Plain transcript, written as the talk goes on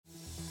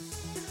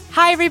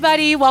Hi,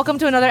 everybody. Welcome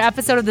to another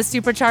episode of The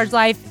Supercharged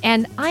Life.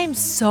 And I'm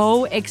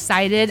so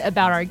excited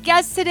about our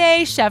guest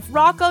today, Chef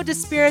Rocco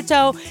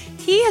DiSpirito.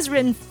 He has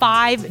written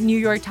 5 New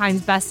York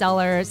Times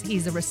bestsellers.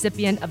 He's a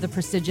recipient of the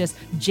prestigious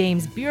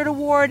James Beard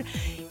Award.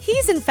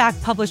 He's in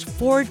fact published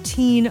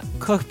 14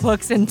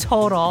 cookbooks in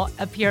total,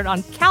 appeared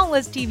on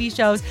countless TV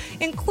shows,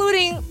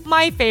 including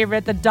my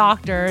favorite, The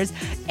Doctors,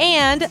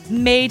 and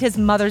made his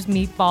mother's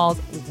meatballs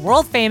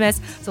world famous.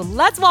 So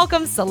let's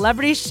welcome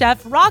celebrity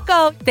chef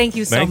Rocco. Thank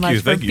you so much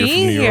for being here. You're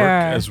from New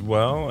York as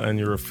well, and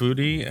you're a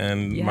foodie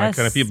and my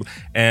kind of people.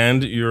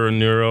 And you're a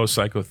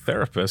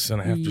neuropsychotherapist,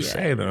 and I have to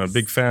say that I'm a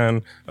big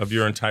fan of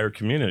your entire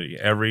community.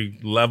 Every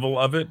level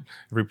of it,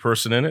 every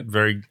person in it,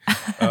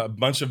 a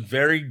bunch of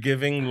very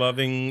giving,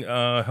 loving,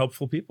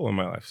 helpful people in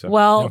my life. So,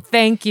 well,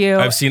 thank you.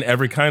 I've seen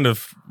every kind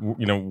of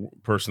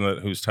person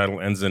whose title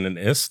ends in an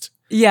ist.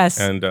 Yes.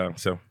 And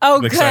so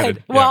I'm excited.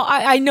 Good. Yeah. Well,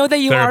 I know that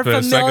you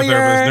Therapist, are familiar.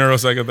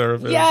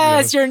 Neuropsychotherapist.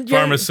 Yes. You're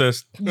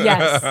pharmacist.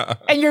 Yes.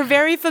 And you're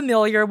very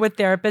familiar with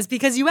therapists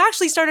because you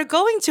actually started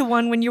going to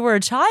one when you were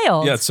a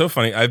child. Yeah, it's so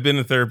funny. I've been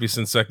in therapy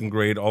since 2nd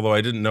grade, although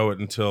I didn't know it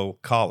until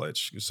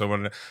college. So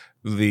when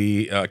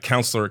the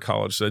counselor at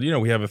college said,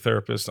 we have a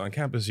therapist on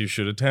campus you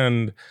should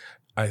attend,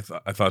 I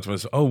thought to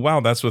myself, oh, wow,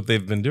 that's what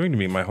they've been doing to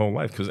me my whole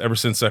life. Because ever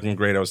since 2nd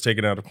grade, I was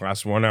taken out of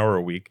class 1 hour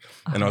a week,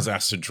 and I was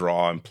asked to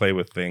draw and play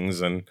with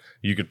things. And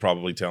you could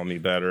probably tell me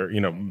better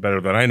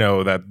than I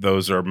know that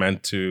those are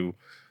meant to,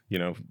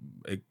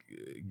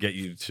 get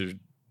you to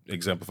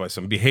exemplify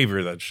some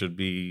behavior that should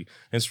be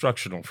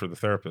instructional for the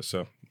therapist.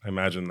 So I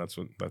imagine that's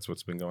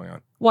what's been going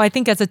on. Well, I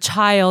think as a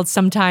child,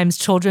 sometimes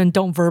children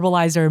don't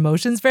verbalize their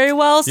emotions very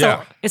well.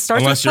 So it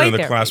starts unless with you're in the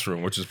therapy.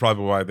 Classroom, which is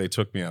probably why they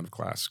took me out of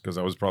class, because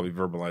I was probably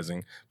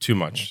verbalizing too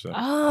much.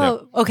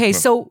 So, okay.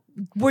 So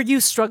were you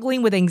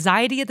struggling with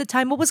anxiety at the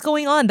time? What was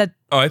going on?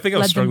 I think I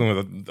was struggling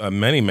with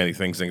many, many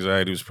things.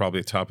 Anxiety was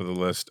probably top of the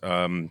list.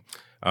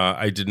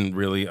 I didn't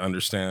really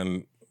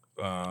understand,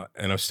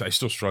 and I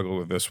still struggle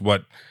with this,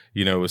 what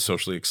is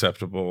socially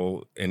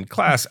acceptable in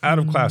class, out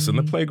of class, in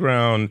the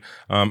playground.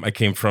 I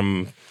came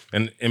from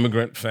an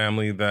immigrant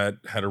family that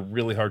had a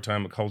really hard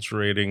time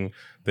acculturating.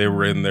 They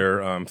were in their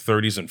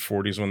 30s and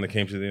 40s when they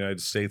came to the United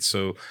States,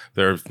 so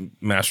their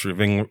mastery of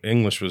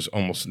English was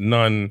almost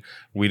none.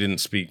 We didn't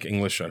speak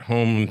English at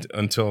home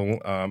until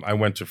I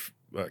went to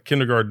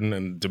kindergarten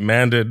and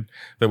demanded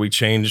that we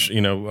change,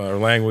 our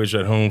language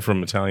at home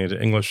from Italian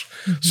to English.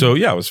 Mm-hmm. So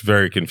I was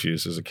very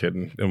confused as a kid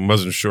and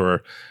wasn't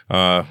sure,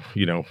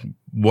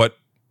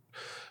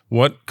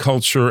 what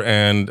culture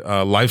and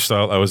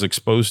lifestyle I was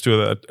exposed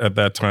to at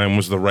that time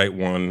was the right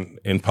one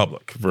in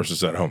public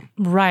versus at home.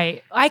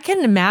 Right. I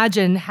can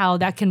imagine how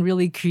that can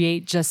really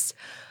create just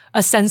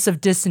a sense of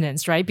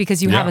dissonance, right?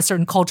 Because you have a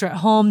certain culture at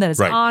home that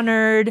is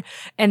honored,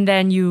 and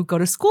then you go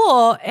to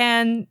school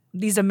and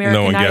these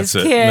Americanized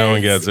kids. No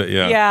one gets it.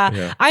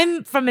 Yeah.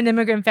 I'm from an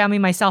immigrant family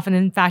myself, and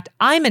in fact,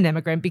 I'm an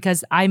immigrant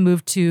because I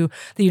moved to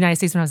the United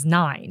States when I was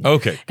 9.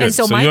 Okay, good. And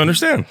so you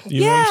understand.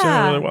 You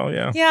understand really well.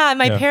 Yeah. Yeah.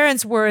 My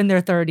parents were in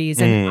their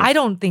 30s, and I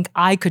don't think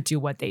I could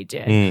do what they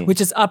did, which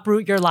is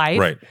uproot your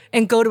life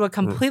and go to a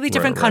completely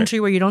different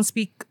country where you don't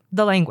speak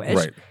the language.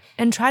 Right.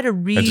 And try to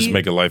and just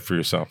make a life for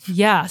yourself.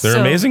 Yeah. They're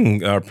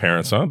amazing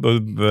parents, huh?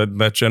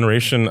 That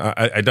generation,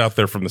 I doubt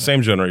they're from the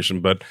same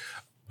generation, but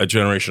a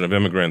generation of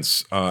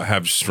immigrants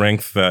have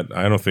strength that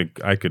I don't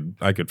think I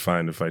could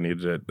find if I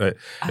needed it.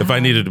 If I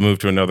needed to move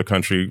to another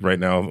country right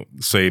now,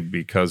 say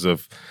because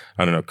of,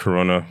 I don't know,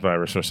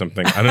 coronavirus or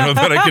something, I don't know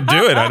that I could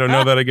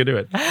do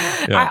it.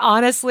 Yeah.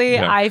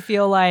 I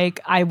feel like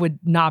I would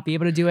not be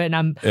able to do it. And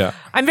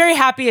I'm very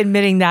happy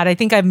admitting that. I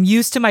think I'm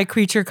used to my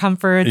creature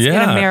comforts in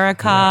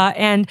America. Yeah.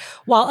 And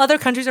while other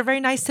countries are very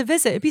nice to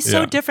visit, it'd be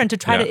so different to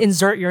try to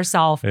insert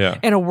yourself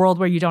in a world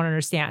where you don't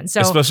understand. So,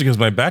 especially because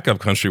my backup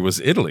country was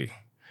Italy.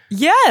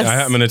 Yes.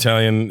 I'm an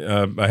Italian.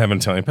 I have an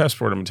Italian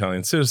passport. I'm an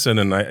Italian citizen,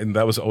 and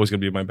that was always going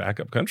to be my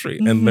backup country.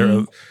 Mm-hmm.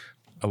 And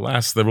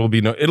alas, there will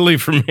be no Italy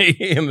for me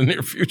in the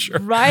near future.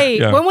 Right.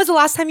 Yeah. When was the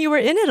last time you were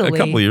in Italy? A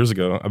couple of years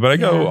ago. But I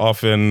go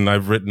often.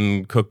 I've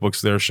written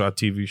cookbooks there, shot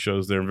TV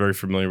shows there. I'm very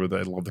familiar with it.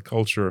 I love the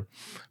culture.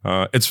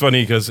 It's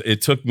funny because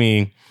it took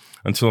me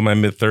until my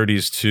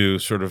mid-30s to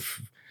sort of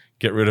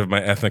get rid of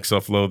my ethnic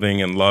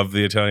self-loathing and love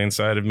the Italian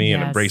side of me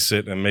and embrace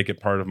it and make it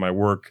part of my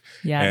work.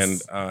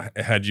 Yes. And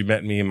had you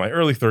met me in my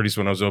early 30s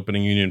when I was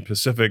opening Union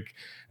Pacific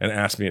and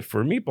asked me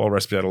for a meatball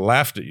recipe, I'd have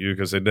laughed at you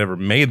because I'd never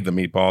made the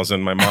meatballs,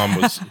 and my mom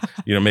was,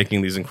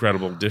 making these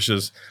incredible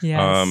dishes.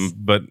 Yes.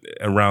 But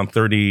around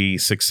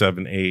 36,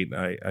 7, 8,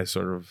 I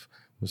sort of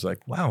was like,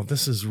 wow,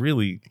 this is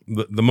really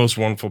the most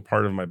wonderful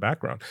part of my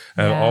background.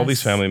 I have all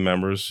these family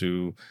members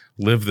who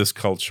live this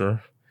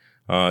culture.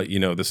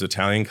 This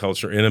Italian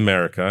culture in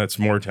America. It's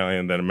more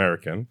Italian than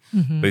American.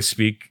 Mm-hmm. They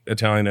speak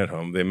Italian at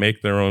home. They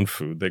make their own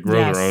food. They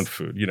grow their own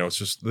food. It's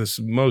just this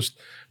most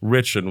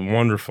rich and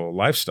wonderful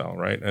lifestyle,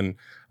 right? And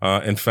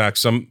in fact,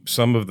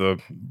 some of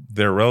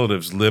their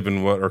relatives live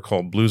in what are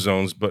called blue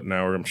zones, but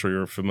now I'm sure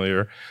you're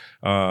familiar,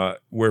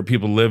 where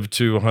people live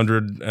to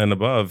 100 and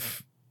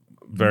above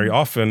very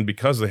often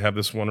because they have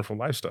this wonderful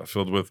lifestyle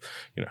filled with,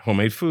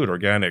 homemade food,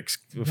 organics,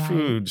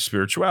 food,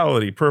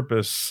 spirituality,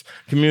 purpose,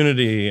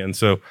 community. And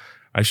so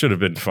I should have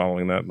been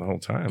following that the whole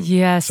time.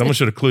 Yes. Someone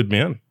should have clued me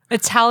in.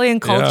 Italian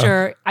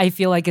culture, I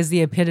feel like, is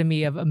the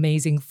epitome of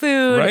amazing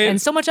food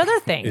and so much other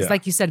things. Yeah.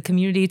 Like you said,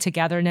 community,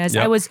 togetherness.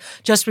 Yep. I was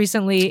just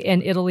recently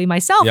in Italy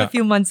myself a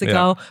few months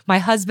ago. My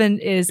husband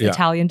is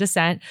Italian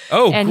descent.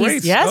 Oh, and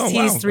great. He's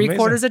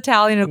 3/4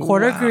 Italian, a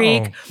quarter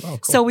Greek. Oh, cool.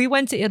 So we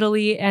went to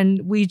Italy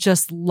and we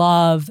just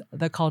love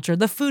the culture.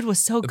 The food was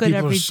so good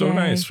every day. People are so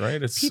nice,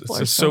 right? It's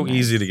just so nice.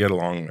 easy to get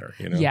along there.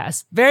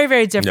 Yes, very,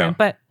 very different. Yeah.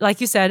 But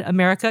like you said,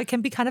 America can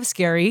be kind of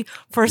scary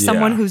for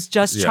someone who's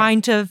just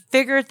trying to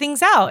figure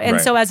things out. And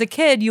so as a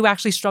kid, you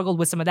actually struggled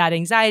with some of that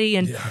anxiety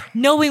and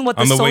knowing what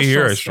the social... On the way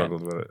here, I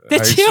struggled with it.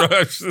 Did you? I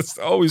was just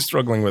always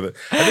struggling with it.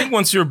 I think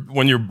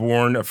when you're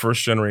born a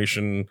first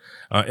generation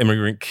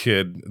immigrant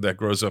kid that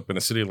grows up in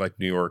a city like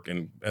New York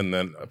and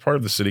then a part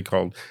of the city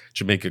called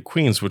Jamaica,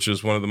 Queens, which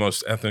is one of the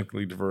most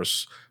ethnically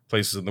diverse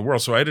places in the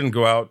world. So I didn't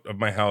go out of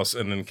my house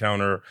and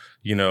encounter,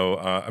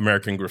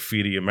 American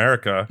graffiti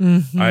America.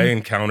 Mm-hmm. I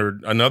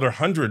encountered another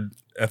 100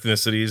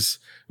 ethnicities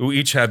who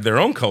each had their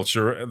own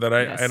culture that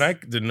I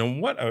didn't know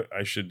what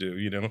I should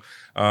do,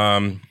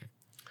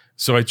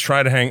 So I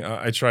tried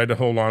to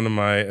hold on to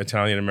my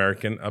Italian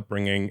American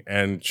upbringing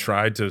and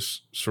tried to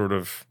sort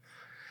of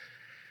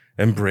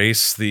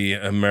embrace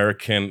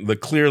the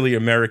clearly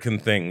American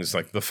things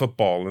like the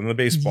football and the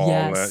baseball.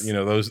 Yes.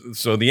 Those.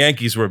 So the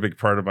Yankees were a big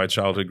part of my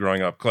childhood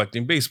growing up,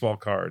 collecting baseball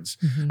cards.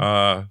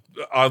 Mm-hmm.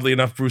 Oddly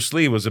enough, Bruce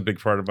Lee was a big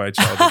part of my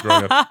childhood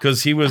growing up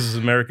because he was as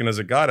American as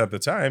it got at the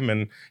time,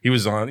 and he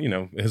was on.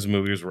 His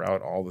movies were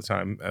out all the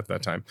time at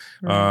that time.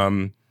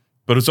 Right.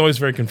 But it's always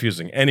very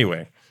confusing.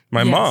 Anyway,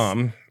 my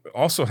mom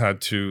also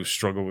had to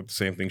struggle with the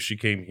same thing. She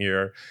came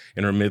here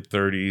in her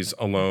mid-30s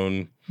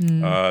alone,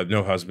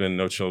 no husband,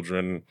 no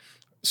children,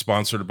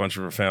 sponsored a bunch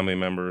of her family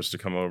members to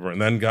come over,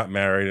 and then got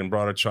married and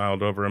brought a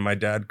child over. And my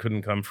dad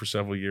couldn't come for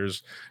several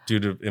years due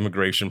to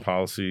immigration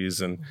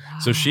policies. And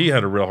so she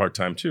had a real hard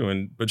time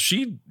too. But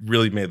she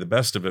really made the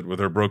best of it with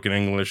her broken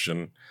English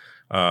and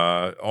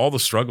all the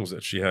struggles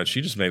that she had.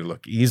 She just made it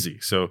look easy.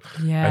 So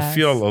I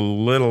feel a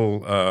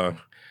little...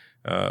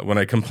 when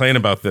I complain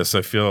about this,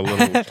 I feel a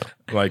little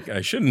like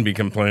I shouldn't be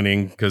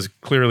complaining because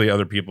clearly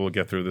other people will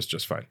get through this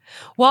just fine.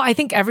 Well, I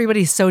think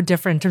everybody's so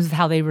different in terms of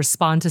how they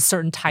respond to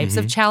certain types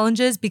of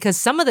challenges, because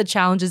some of the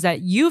challenges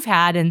that you've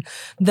had and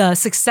the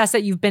success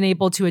that you've been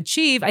able to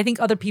achieve, I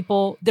think other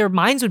people, their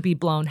minds would be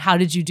blown. How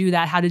did you do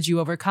that? How did you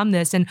overcome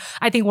this? And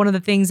I think one of the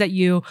things that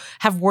you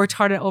have worked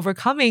hard at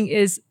overcoming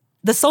is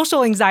the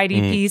social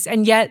anxiety piece,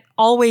 and yet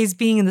always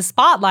being in the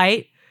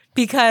spotlight,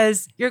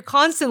 because you're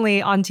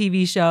constantly on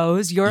TV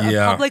shows, you're a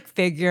public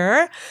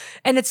figure.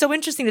 And it's so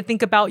interesting to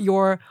think about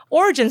your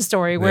origin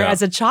story, where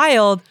as a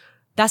child,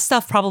 that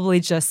stuff probably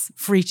just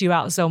freaked you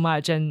out so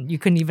much and you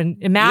couldn't even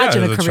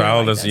imagine a career as a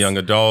child, like as a young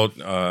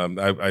adult.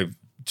 I've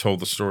told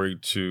the story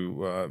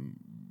to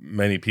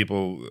many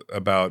people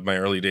about my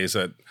early days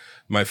at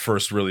my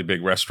first really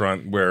big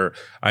restaurant, where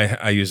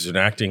I used an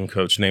acting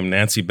coach named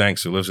Nancy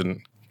Banks, who lives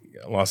in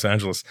Los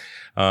Angeles,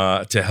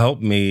 to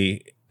help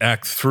me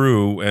act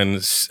through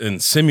and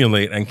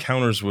simulate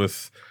encounters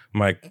with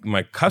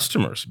my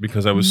customers,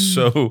 because I was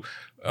so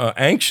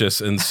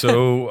anxious and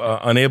so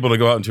unable to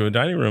go out into a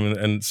dining room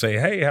and say,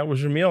 "Hey, how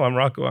was your meal? I'm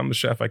Rocco. I'm the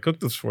chef. I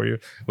cooked this for you.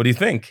 What do you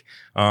think?"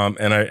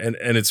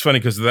 And it's funny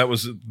because that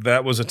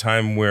was a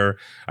time where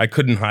I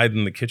couldn't hide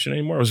in the kitchen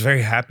anymore. I was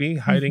very happy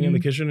hiding in the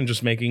kitchen and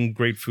just making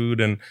great food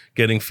and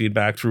getting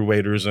feedback through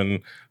waiters and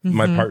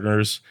my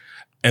partners.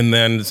 And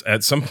then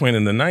at some point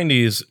in the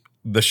 90s,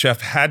 the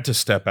chef had to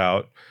step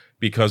out,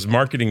 because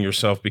marketing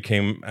yourself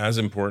became as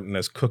important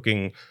as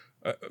cooking.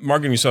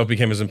 Marketing yourself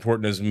became as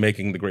important as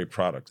making the great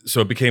product. So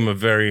it became a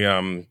very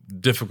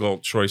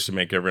difficult choice to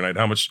make every night.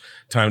 How much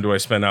time do I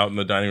spend out in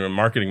the dining room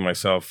marketing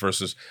myself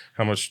versus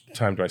how much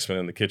time do I spend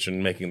in the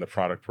kitchen making the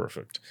product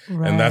perfect?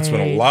 Right. And that's when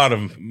a lot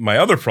of my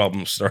other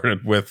problems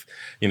started with,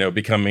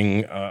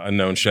 becoming a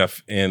known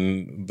chef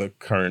in the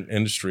current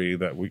industry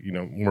that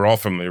we're all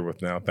familiar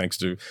with now, thanks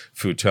to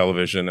food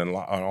television and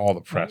all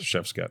the press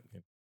chefs get.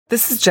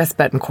 This is Jess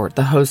Betancourt,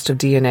 the host of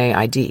DNA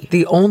ID,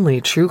 the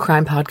only true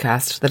crime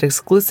podcast that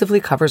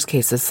exclusively covers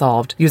cases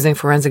solved using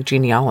forensic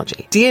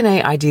genealogy.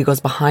 DNA ID goes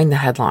behind the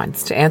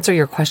headlines to answer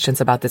your questions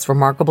about this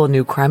remarkable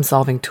new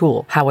crime-solving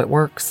tool, how it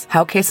works,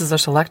 how cases are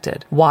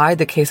selected, why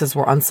the cases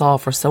were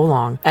unsolved for so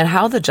long, and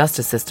how the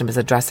justice system is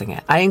addressing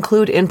it. I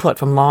include input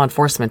from law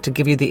enforcement to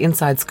give you the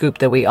inside scoop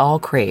that we all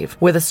crave,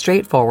 with a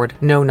straightforward,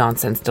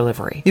 no-nonsense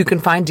delivery. You can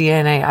find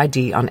DNA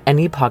ID on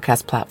any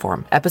podcast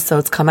platform.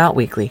 Episodes come out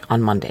weekly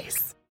on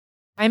Mondays.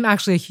 I'm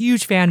actually a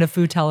huge fan of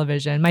food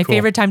television. My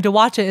favorite time to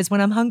watch it is when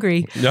I'm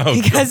hungry. No,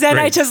 because then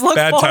I just look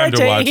forward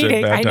to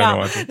eating. I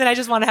know. Then I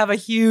just want to have a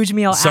huge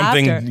meal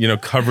something, after.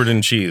 Covered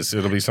in cheese.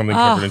 It'll be something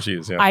covered in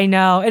cheese. Yeah. I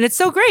know. And it's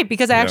so great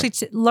because I actually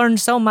learned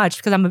so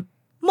much, because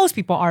most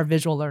people are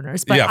visual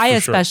learners, but I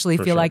especially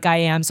feel like I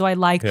am. So I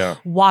like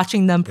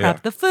watching them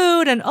prep the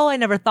food and, I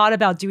never thought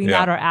about doing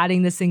that or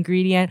adding this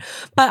ingredient.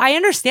 But I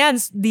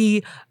understand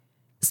the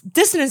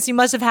dissonance you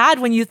must have had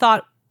when you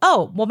thought,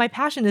 oh, well, my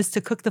passion is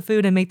to cook the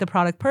food and make the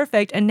product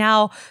perfect. And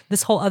now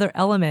this whole other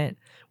element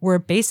where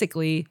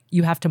basically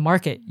you have to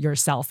market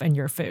yourself and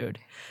your food.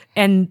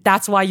 And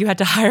that's why you had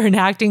to hire an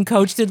acting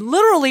coach to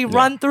literally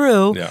run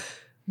through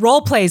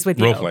role plays with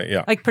you. Role play,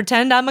 yeah. Like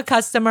pretend I'm a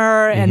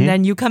customer and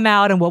then you come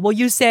out and what will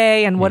you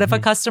say? And what if a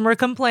customer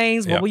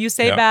complains? What will you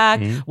say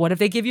back? What if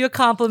they give you a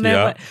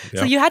compliment?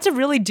 So you had to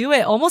really do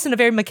it almost in a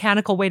very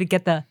mechanical way to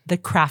get the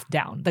craft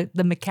down,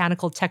 the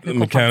mechanical,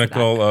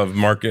 technical of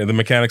market, the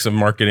mechanics of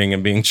marketing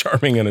and being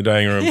charming in a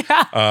dining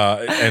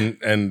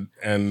room.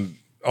 And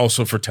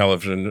also for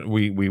television,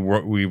 we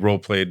role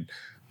played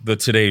the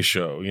Today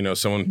Show. You know,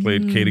 someone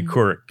played Katie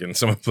Couric, and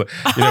someone played,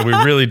 you know, we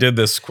really did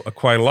this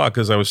quite a lot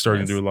because I was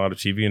starting to do a lot of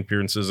TV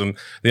appearances. And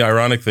the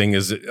ironic thing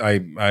is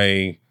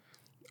I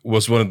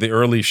was one of the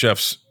early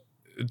chefs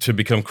to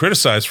become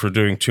criticized for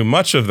doing too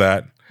much of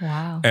that.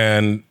 Wow.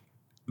 And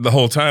the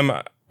whole time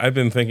I've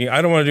been thinking,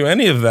 I don't want to do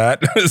any of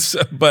that,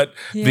 but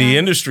the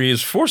industry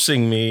is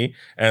forcing me,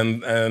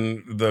 and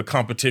the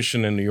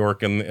competition in New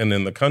York and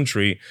in the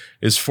country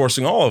is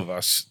forcing all of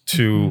us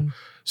to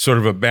sort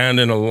of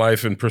abandon a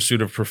life in pursuit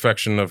of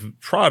perfection of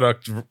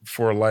product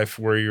for a life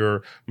where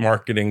you're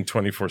marketing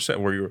 24/7,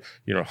 where you're,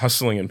 you know,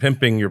 hustling and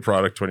pimping your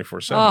product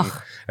 24/7.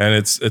 And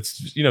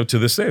it's, you know, to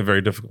this day, a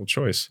very difficult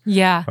choice.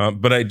 Yeah.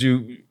 But I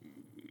do,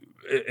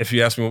 if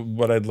you ask me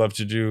what I'd love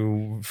to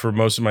do for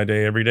most of my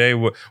day, every day,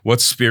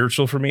 what's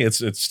spiritual for me,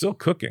 it's still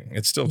cooking.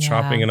 It's still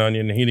chopping an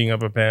onion, heating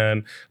up a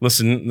pan,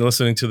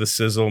 listening to the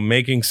sizzle,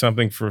 making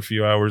something for a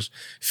few hours,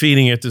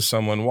 feeding it to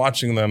someone,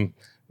 watching them,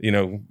 you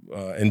know,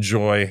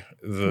 enjoy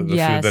the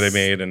food that I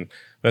made, and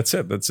that's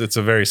it. It's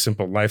a very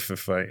simple life.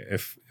 If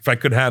I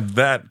could have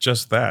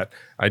just that,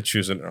 I'd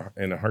choose it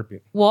in a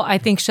heartbeat. Well, I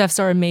think chefs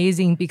are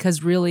amazing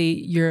because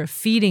really you're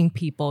feeding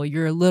people.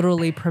 You're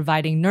literally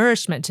providing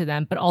nourishment to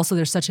them, but also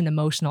there's such an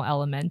emotional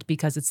element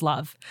because it's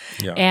love.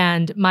 Yeah.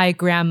 And my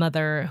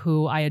grandmother,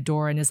 who I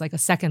adore and is like a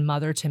second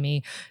mother to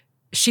me,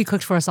 she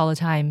cooked for us all the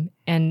time.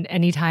 And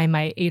anytime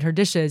I ate her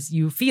dishes,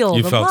 you felt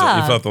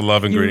love. You felt the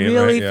love ingredient. You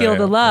really right? feel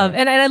the love.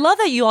 And I love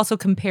that you also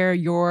compare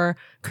your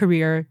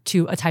career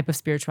to a type of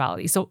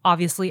spirituality. So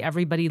obviously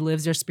everybody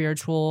lives their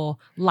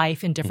spiritual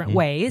life in different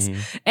ways.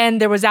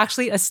 And there was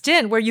actually a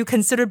stint where you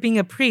considered being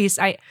a priest.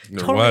 I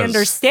totally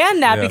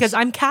understand that because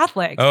I'm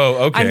Catholic.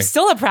 Oh, okay. I'm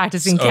still a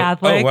practicing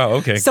Catholic. Oh, wow.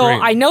 Okay. So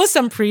great. I know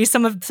some priests.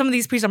 Some of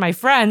these priests are my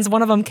friends.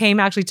 One of them came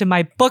actually to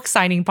my book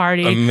signing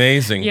party.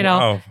 Amazing. You know,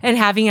 wow. and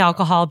having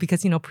alcohol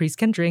because, you know, priests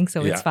can drink,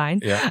 so it's fine.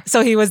 Yeah.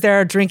 So he was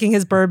there drinking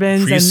his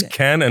bourbons. Priests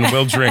can and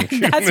will drink.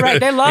 That's right.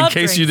 They love In case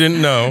drinks. you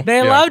didn't know.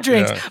 They love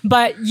drinks.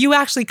 But you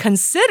actually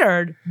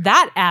considered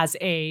that as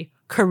a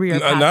career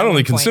path. Not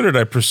only considered,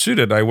 I pursued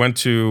it. I went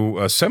to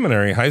a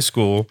seminary, high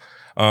school.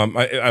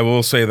 I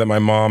will say that my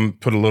mom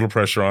put a little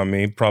pressure on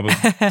me. Probably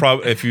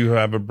if you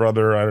have a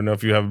brother, I don't know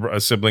if you have a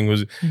sibling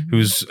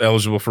who's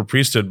eligible for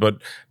priesthood, but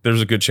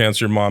there's a good chance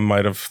your mom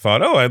might have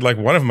thought, oh, I'd like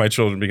one of my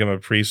children to become a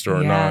priest or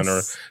a nun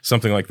or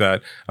something like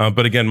that.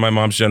 But again, my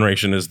mom's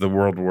generation is the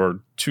World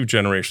War II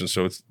generation,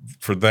 so it's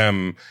for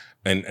them.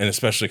 And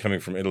especially coming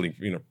from Italy,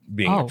 you know,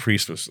 being a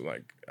priest was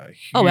like a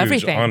huge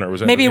everything. honor.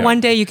 Maybe one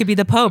day you could be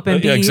the Pope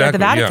and be at the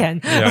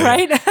Vatican,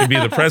 right? Yeah. Could be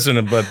the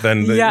president, but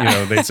then you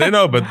know they'd say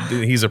no, but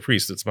he's a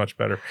priest. It's much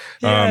better.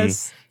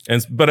 Yes.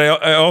 But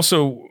I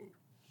also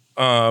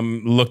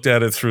looked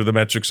at it through the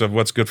metrics of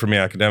what's good for me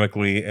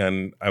academically,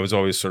 and I was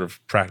always sort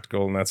of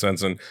practical in that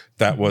sense, and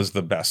that was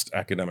the best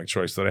academic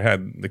choice that I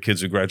had. The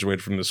kids who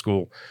graduated from the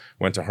school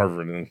went to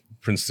Harvard and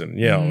Princeton,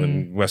 Yale,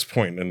 and West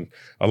Point, and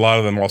a lot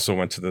of them also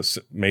went to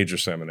the major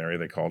seminary.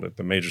 They called it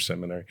the major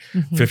seminary.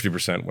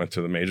 50% went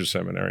to the major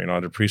seminary and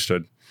on to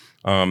priesthood.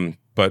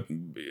 But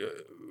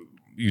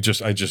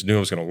I just knew I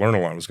was going to learn a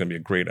lot. It was going to be a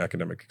great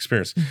academic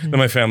experience. Then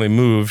my family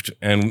moved,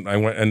 and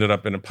I ended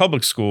up in a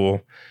public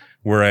school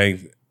where I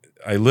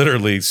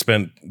literally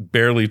spent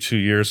barely 2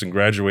 years and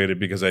graduated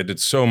because I did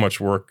so much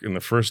work in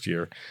the first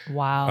year.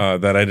 Wow.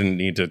 That I didn't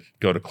need to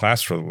go to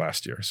class for the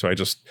last year. So I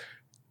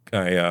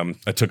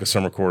took a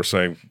summer course.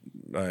 I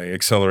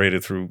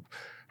accelerated through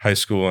high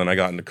school, and I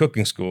got into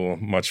cooking school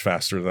much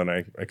faster than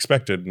I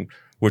expected,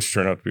 which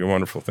turned out to be a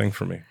wonderful thing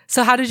for me.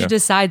 So how did you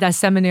decide that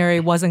seminary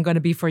wasn't going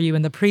to be for you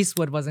and the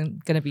priesthood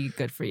wasn't going to be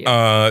good for you?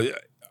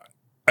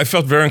 I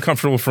felt very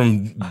uncomfortable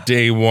from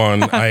day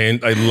one.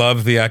 I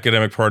loved the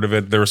academic part of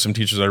it. There were some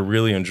teachers I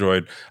really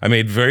enjoyed. I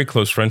made very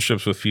close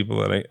friendships with people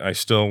that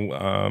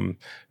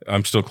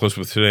I'm still close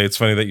with today. It's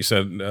funny that you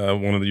said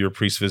one of your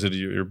priests visited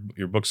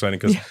your book signing,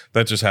 because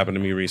that just happened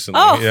to me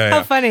recently. Oh,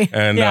 how funny.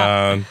 And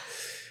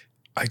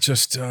I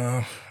just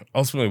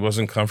ultimately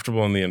wasn't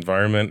comfortable in the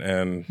environment.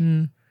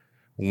 And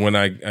when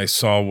I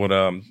saw what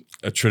a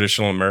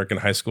traditional American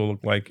high school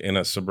looked like in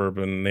a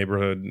suburban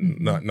neighborhood,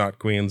 not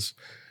Queens,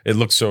 it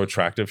looked so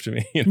attractive to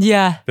me.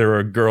 Yeah. There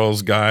were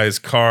girls, guys,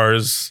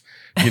 cars,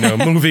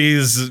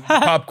 movies,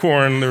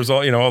 popcorn. There was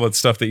all that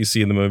stuff that you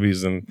see in the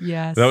movies, and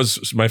yes. that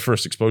was my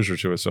first exposure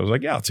to it. So I was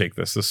like, yeah, I'll take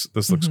this.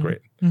 This looks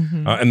great.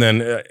 And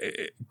then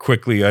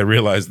quickly I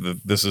realized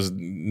that this is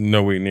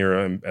nowhere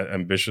near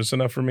ambitious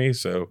enough for me.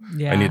 So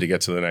I need to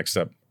get to the next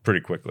step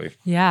pretty quickly.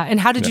 Yeah. And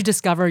how did you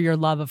discover your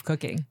love of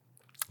cooking?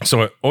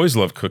 So I always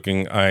loved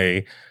cooking.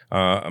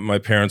 My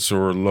parents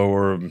were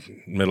lower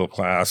middle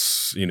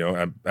class,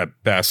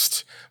 at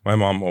best. My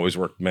mom always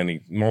worked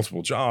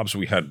multiple jobs.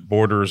 We had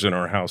boarders in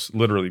our house,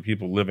 literally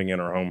people living in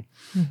our home.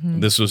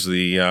 This was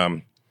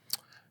the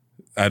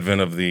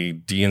advent of the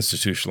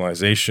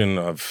deinstitutionalization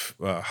of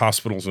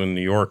hospitals in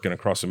New York and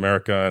across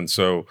America. And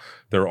so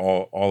there were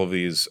all of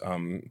these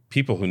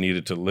people who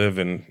needed to live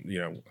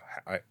in,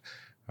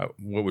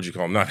 what would you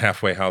call them? Not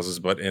halfway houses,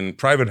 but in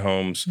private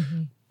homes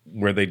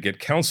where they'd get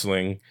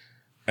counseling.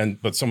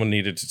 But someone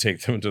needed to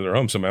take them into their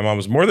home. So my mom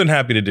was more than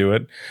happy to do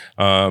it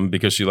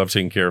because she loved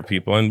taking care of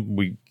people, and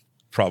we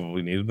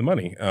probably needed the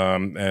money.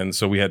 And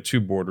so we had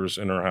 2 boarders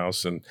in our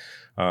house. And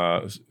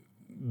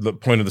the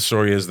point of the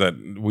story is that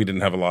we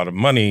didn't have a lot of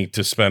money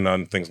to spend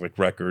on things like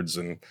records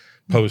and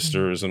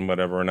posters and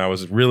whatever. And I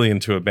was really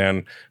into a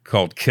band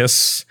called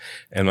Kiss,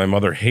 and my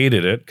mother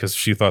hated it because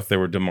she thought they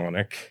were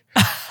demonic.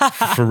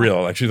 For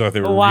real. Like she thought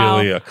they were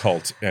really a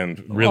cult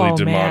and really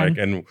demonic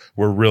and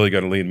were really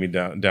going to lead me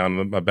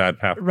down a bad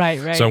path.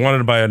 Right. So I wanted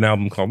to buy an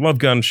album called Love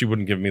Gun. She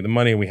wouldn't give me the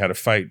money. We had a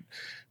fight.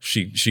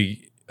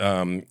 She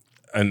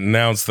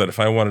announced that if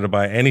I wanted to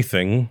buy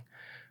anything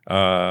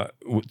to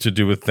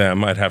do with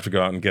them, I'd have to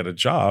go out and get a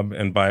job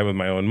and buy it with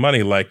my own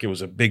money, like it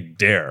was a big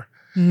dare.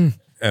 And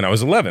I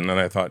was 11, and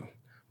I thought,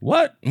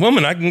 what?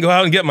 Woman, I can go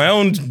out and get my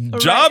own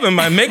job and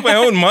make my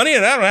own money,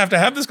 and I don't have to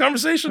have this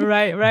conversation?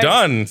 Right.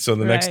 Done. So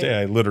the next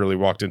day, I literally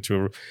walked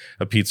into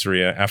a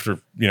pizzeria after,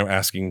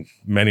 asking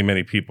many,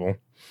 many people.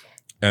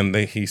 And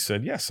he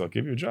said, yes, I'll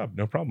give you a job.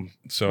 No problem.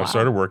 So I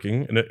started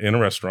working in a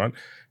restaurant,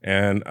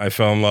 and I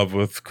fell in love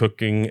with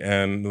cooking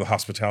and the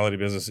hospitality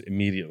business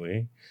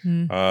immediately.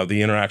 The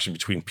interaction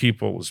between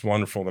people was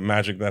wonderful. The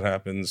magic that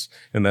happens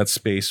in that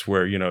space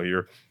where,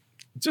 you're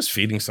just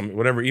feeding something,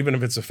 whatever, even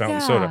if it's a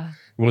fountain soda,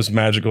 it was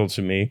magical to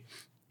me.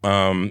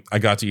 I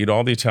got to eat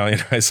all the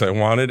Italian ice I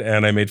wanted,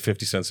 and I made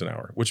 50 cents an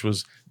hour, which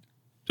was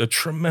a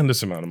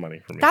tremendous amount of money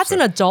for me. That's an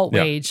adult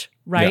wage,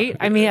 right? Yeah.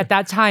 I mean, at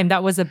that time,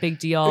 that was a big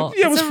deal.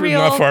 Yeah, it was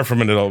not far from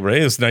an adult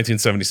wage. It was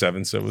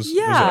 1977, so it was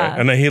all right.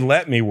 And he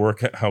let me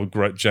work, how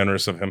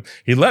generous of him.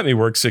 He let me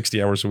work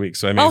 60 hours a week.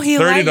 So I made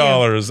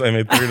 $30. I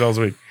made $30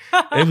 a week.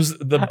 It was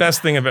the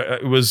best thing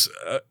it was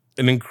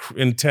an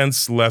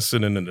intense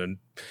lesson in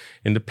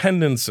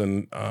independence,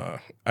 and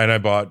I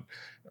bought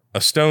a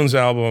Stones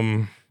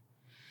album,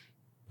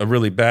 a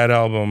really bad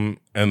album,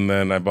 and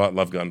then I bought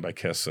Love Gun by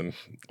Kiss, and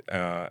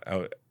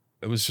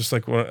it was just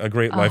like a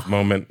great life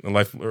moment,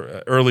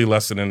 early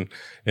lesson in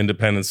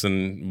independence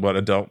and what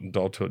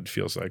adulthood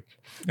feels like.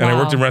 And I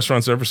worked in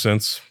restaurants ever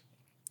since.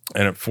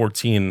 And at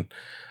 14,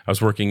 I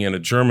was working in a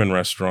German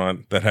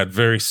restaurant that had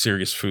very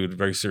serious food,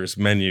 very serious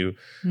menu.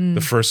 The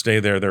first day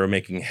there, they were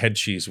making head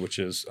cheese, which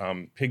is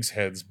pig's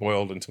heads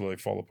boiled until they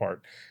fall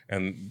apart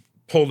and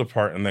pulled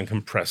apart and then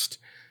compressed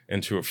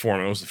into a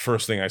form. It was the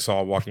first thing I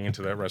saw walking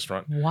into that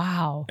restaurant.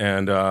 Wow.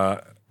 And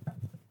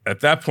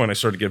at that point, I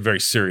started to get very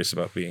serious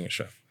about being a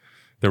chef.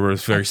 There were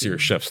very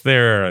serious chefs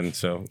there, and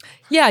so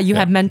you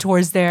had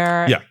mentors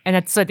there. Yeah, and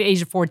at the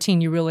age of 14,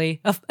 you really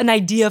an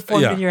idea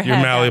formed in your head. You're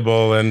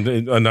malleable and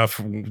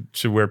enough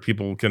to where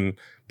people can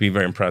be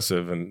very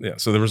impressive. And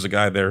so there was a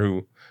guy there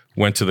who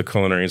went to the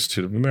Culinary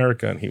Institute of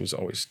America, and he was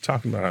always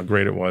talking about how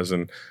great it was.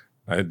 And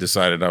I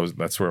decided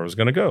that's where I was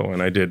going to go,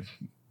 and I did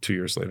 2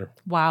 years later.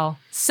 Wow.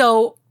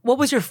 So, what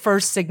was your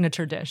first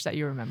signature dish that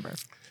you remember?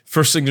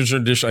 First signature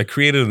dish I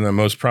created and I'm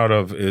most proud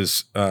of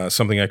is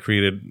something I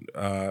created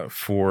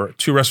for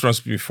 2 restaurants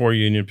before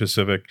Union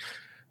Pacific,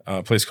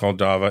 a place called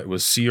Dava. It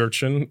was sea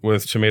urchin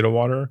with tomato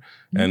water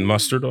and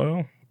mustard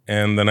oil.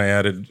 And then I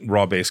added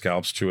raw bay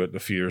scallops to it a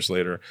few years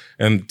later.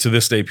 And to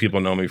this day, people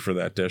know me for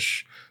that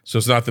dish. So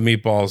it's not the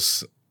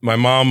meatballs. My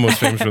mom was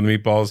famous for the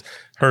meatballs.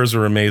 Hers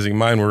were amazing.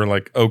 Mine were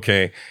like,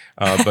 okay,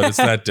 but it's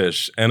that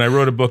dish. And I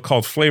wrote a book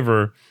called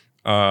Flavor,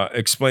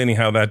 explaining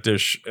how that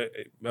dish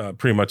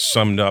pretty much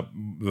summed up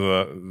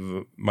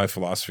my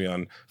philosophy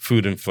on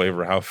food and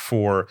flavor, how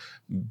 4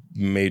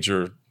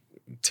 major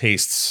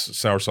tastes,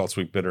 sour, salt,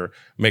 sweet, bitter,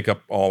 make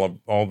up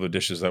all the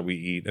dishes that we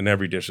eat, and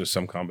every dish is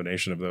some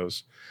combination of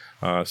those.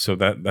 So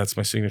that's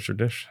my signature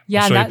dish.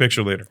 Yeah, I'll show you a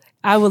picture later.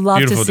 I would love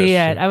Beautiful to see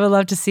dish, it. I would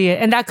love to see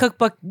it. And that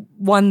cookbook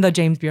won the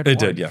James Beard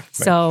Award. It did, yeah.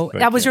 So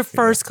that was your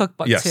first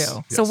cookbook too. Yes.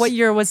 So what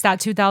year was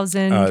that?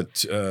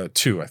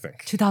 2002, I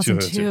think.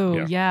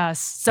 2002, yes.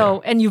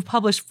 So, and you've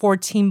published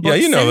 14 books.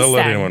 Yeah, they'll since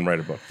let then. anyone write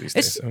a book these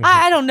days.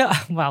 I don't know.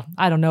 Well,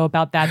 I don't know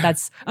about that.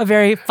 That's a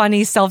very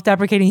funny,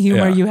 self-deprecating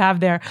humor you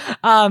have there.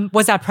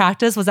 Was that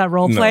practice? Was that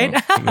role played?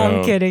 No,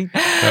 I'm kidding.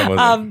 That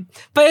wasn't.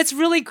 But it's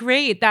really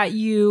great that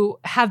you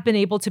have been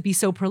able to be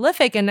so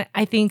prolific. And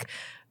I think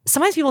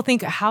sometimes people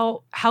think,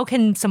 how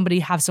can somebody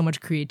have so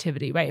much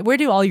creativity, right? Where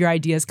do all your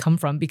ideas come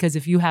from? Because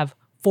if you have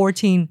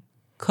 14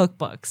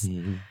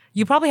 cookbooks,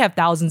 you probably have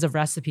thousands of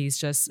recipes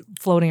just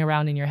floating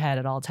around in your head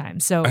at all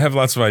times. So I have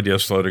lots of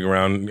ideas floating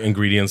around.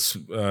 Ingredients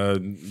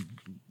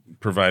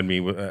provide me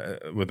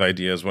with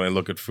ideas. When I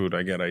look at food,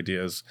 I get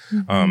ideas.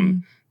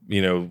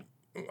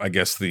 I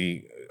guess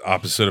the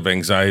opposite of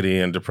anxiety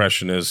and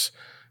depression is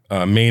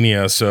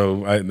mania.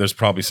 So there's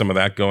probably some of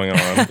that going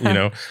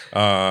on,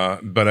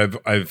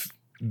 but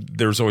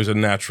there's always a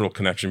natural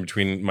connection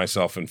between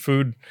myself and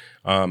food.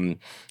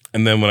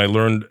 And then when I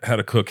learned how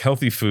to cook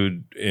healthy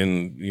food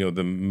in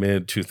the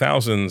mid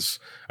 2000s,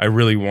 I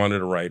really wanted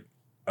to write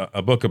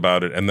a book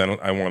about it. And then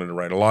I wanted to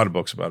write a lot of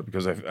books about it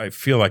because I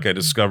feel like I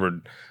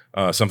discovered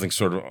something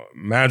sort of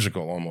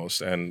magical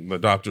almost. And the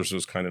Doctors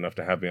was kind enough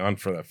to have me on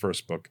for that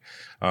first book.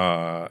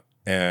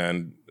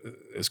 And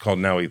it's called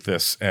Now Eat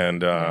This.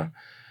 And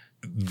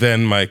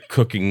then my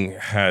cooking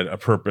had a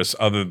purpose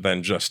other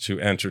than just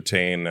to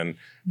entertain and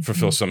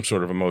fulfill some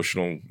sort of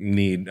emotional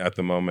need at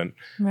the moment.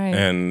 Right.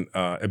 And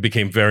it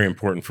became very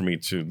important for me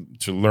to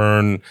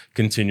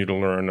continue to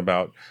learn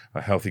about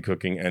healthy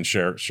cooking and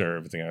share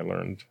everything I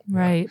learned.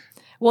 Right.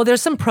 Well,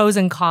 there's some pros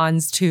and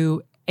cons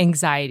to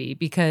anxiety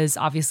because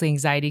obviously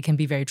anxiety can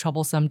be very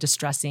troublesome,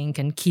 distressing,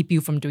 can keep you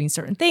from doing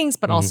certain things,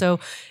 but also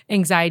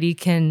anxiety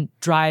can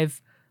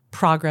drive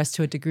progress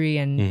to a degree.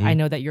 And I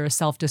know that you're a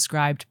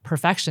self-described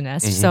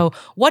perfectionist. So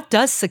what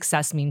does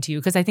success mean to you?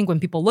 Because I think when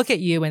people look at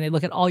you and they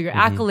look at all your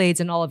accolades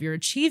and all of your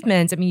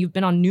achievements, I mean, you've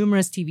been on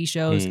numerous TV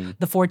shows,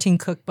 the 14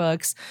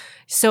 cookbooks,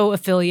 so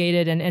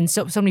affiliated, and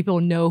so many people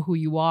know who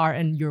you are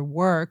and your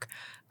work.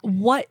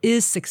 What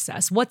is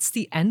success? What's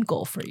the end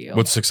goal for you?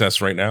 What's success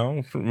right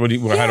now? How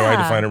do I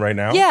define it right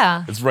now?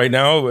 Yeah. It's right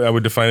now, I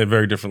would define it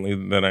very differently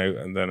than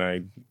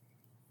I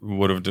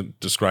would have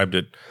described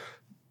it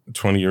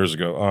 20 years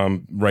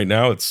ago. Right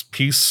now, it's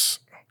peace.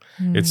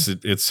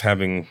 It's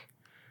having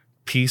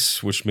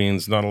peace, which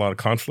means not a lot of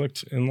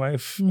conflict in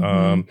life.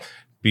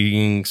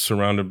 Being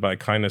surrounded by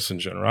kindness and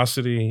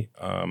generosity.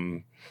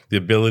 The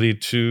ability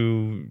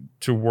to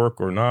work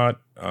or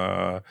not.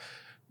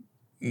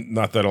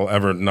 Not that I'll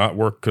ever not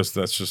work because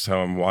that's just how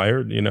I'm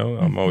wired.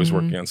 I'm always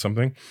working on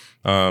something.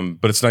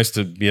 But it's nice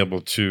to be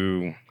able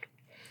to.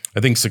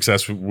 I think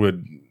success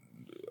would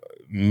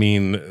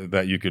mean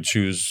that you could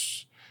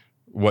choose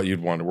what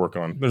you'd want to work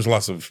on. There's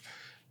lots of,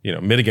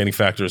 mitigating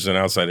factors and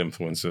outside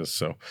influences.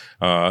 So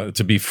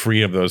to be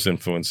free of those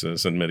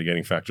influences and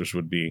mitigating factors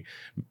would be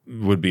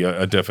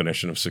a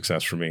definition of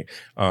success for me.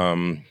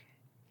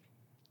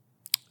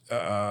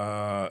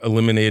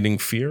 Eliminating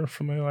fear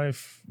from my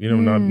life,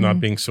 not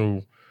being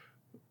so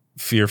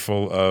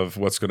fearful of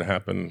what's going to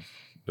happen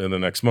in the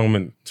next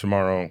moment,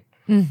 tomorrow,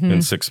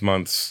 in 6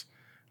 months.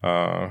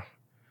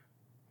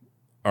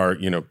 Our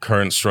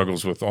current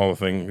struggles with all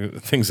the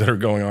things that are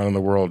going on in the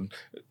world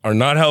are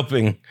not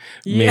helping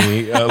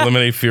me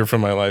eliminate fear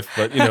from my life.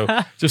 But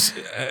just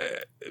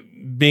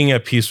being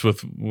at peace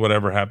with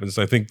whatever happens.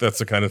 I think that's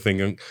the kind of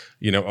thing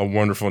a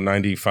wonderful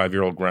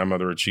 95-year-old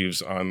grandmother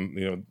achieves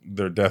on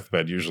their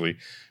deathbed usually.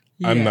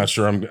 I'm not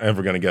sure I'm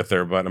ever going to get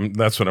there, but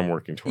that's what I'm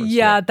working towards.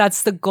 Yeah,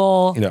 that's the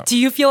goal. Yeah. Do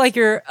you feel like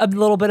you're a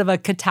little bit of a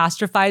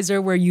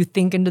catastrophizer where you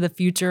think into the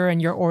future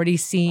and you're already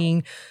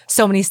seeing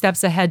so many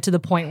steps ahead to the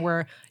point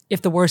where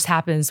if the worst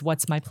happens,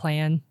 what's my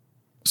plan?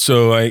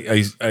 So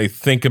I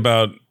think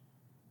about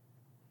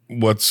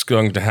what's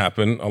going to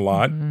happen a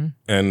lot,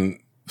 and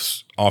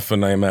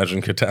often I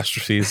imagine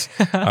catastrophes.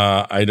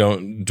 I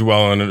don't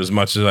dwell on it as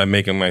much as I'm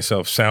making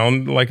myself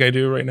sound like I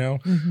do right now.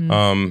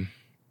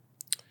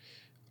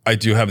 I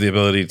do have the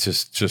ability to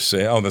just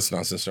say, "Oh, that's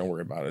nonsense. Don't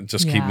worry about it.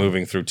 Just keep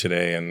moving through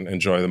today and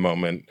enjoy the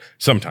moment."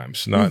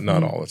 Sometimes, not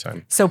all the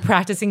time. So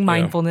practicing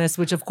mindfulness,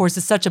 which of course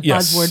is such a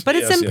buzzword, but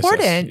it's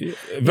important. Yes.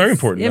 Very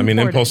important. I mean,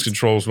 impulse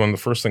control is one of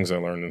the first things I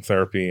learned in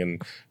therapy,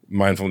 and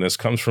mindfulness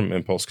comes from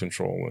impulse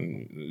control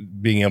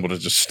and being able to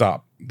just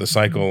stop the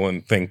cycle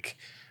and think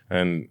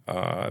and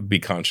be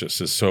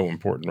conscious is so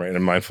important, right?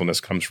 And mindfulness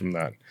comes from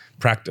that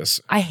practice.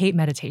 I hate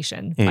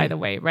meditation, by the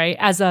way, right?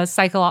 As a as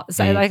a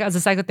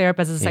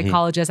psychotherapist, as a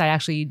psychologist, I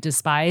actually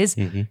despise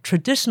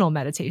traditional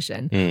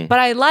meditation. But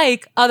I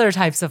like other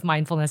types of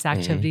mindfulness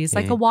activities,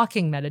 like a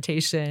walking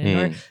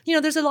meditation,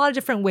 or there's a lot of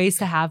different ways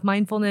to have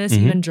mindfulness.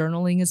 Even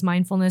journaling is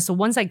mindfulness. So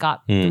once I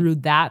got through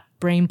that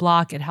brain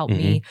block, it helped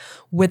me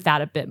with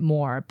that a bit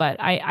more. But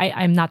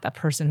I'm not that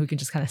person who can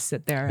just kind of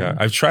sit there. Yeah,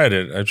 I've tried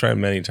it. I've tried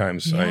many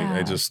times. Yeah.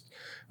 I just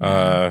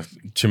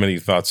too many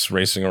thoughts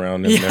racing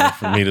around in there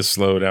for me to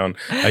slow down.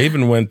 I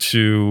even went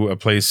to a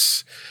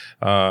place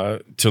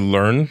to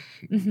learn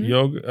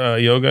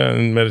yoga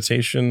and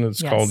meditation.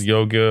 It's called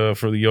Yoga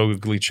for the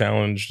Yogically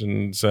Challenged,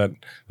 and it's at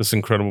this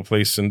incredible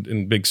place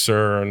in Big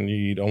Sur, and you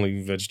eat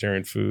only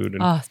vegetarian food,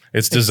 and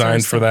it's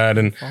designed for that.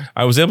 Beautiful. And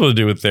I was able to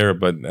do it there,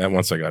 but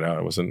once I got out,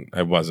 I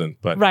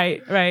wasn't. But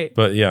right.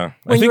 But yeah,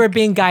 when you were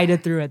being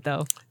guided through it,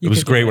 though, it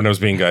was great when I was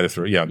being guided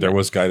through it. Yeah, there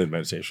was guided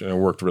meditation, and it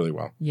worked really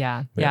well.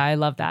 Yeah, I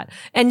love that.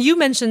 And you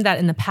mentioned that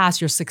in the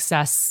past, your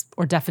success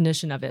or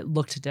definition of it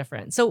looked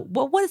different. So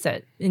what was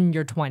it in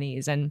your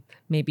 20s and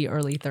maybe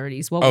early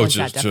 30s? What was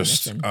that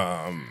definition?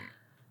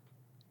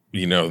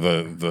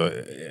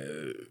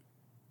 The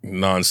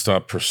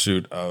nonstop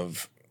pursuit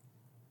of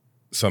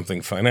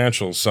something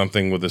financial,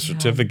 something with a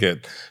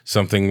certificate,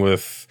 something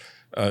with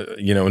a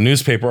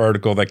newspaper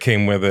article that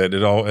came with it.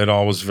 It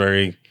all was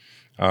very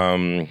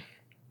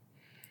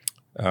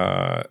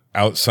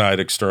outside,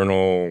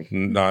 external,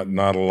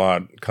 not a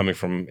lot coming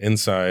from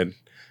inside.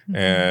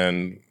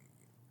 And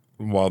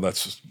while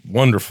that's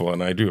wonderful,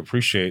 and I do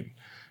appreciate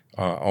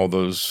all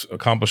those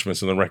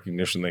accomplishments and the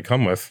recognition they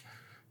come with,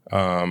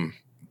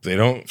 they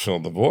don't fill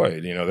the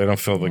void.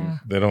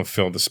 They don't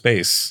fill the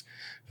space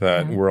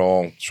that we're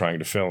all trying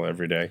to fill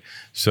every day.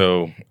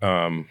 So,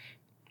 and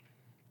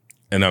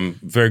I'm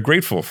very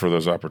grateful for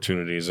those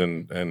opportunities.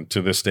 And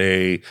to this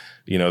day,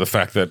 the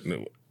fact that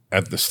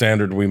at the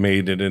Standard we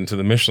made it into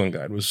the Michelin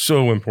Guide was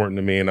so important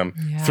to me, and I'm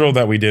thrilled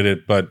that we did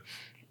it. But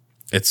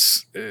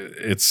it's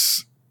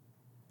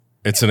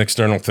an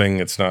external thing.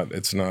 It's not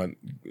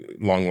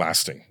long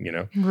lasting.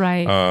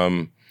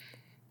 Right.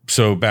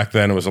 So back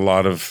then it was a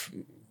lot of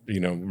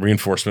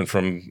reinforcement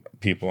from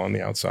people on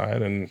the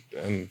outside, and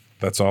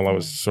that's all I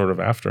was sort of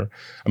after.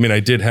 I mean, I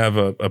did have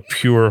a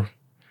pure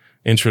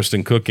interest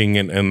in cooking,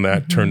 and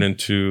that turned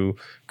into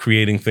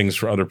creating things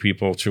for other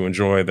people to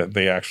enjoy that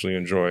they actually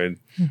enjoyed.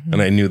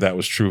 And I knew that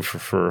was true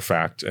for a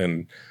fact,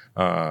 and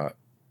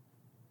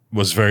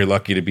was very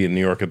lucky to be in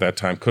New York at that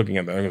time cooking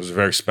at that. It was a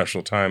very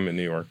special time in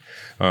New York.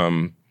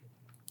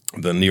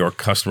 The New York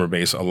customer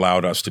base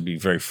allowed us to be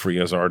very free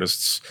as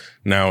artists.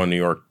 Now in New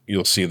York,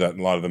 you'll see that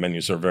a lot of the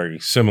menus are very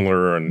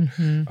similar, and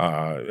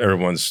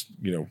everyone's,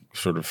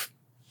 sort of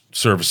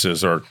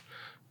services are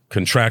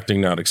contracting,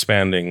 not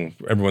expanding.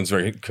 Everyone's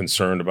very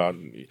concerned about,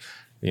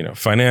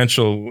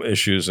 financial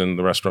issues in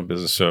the restaurant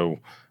business. So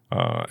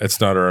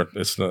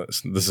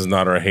this is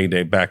not our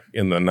heyday. Back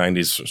in the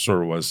 90s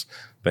sort of was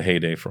the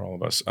heyday for all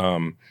of us.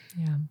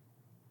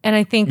 And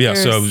I think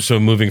so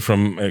moving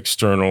from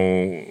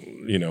external,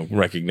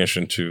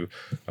 recognition to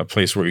a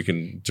place where you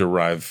can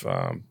derive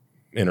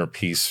inner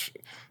peace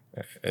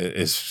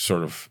is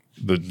sort of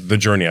the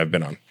journey I've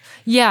been on.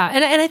 Yeah,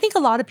 and I think a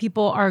lot of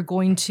people are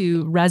going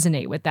to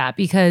resonate with that,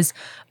 because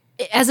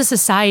as a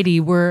society,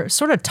 we're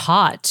sort of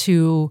taught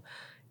to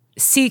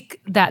seek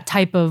that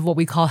type of what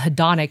we call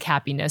hedonic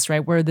happiness,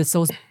 right? Where there's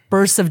those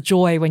bursts of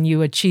joy when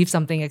you achieve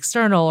something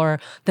external, or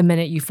the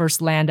minute you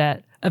first land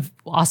at an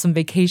awesome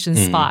vacation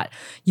spot,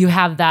 you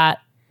have that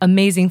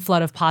amazing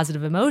flood of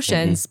positive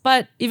emotions,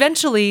 but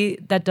eventually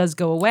that does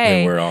go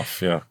away. They wear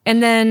off, yeah.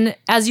 And then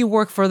as you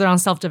work further on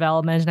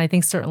self-development, and I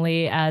think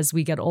certainly as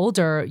we get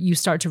older, you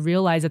start to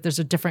realize that there's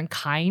a different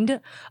kind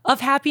of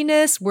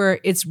happiness where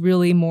it's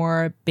really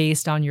more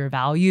based on your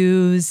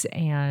values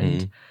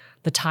and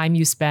the time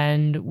you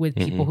spend with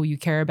people who you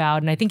care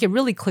about. And I think it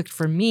really clicked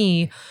for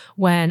me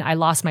when I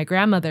lost my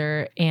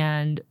grandmother,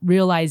 and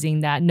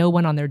realizing that no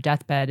one on their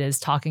deathbed is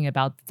talking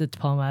about the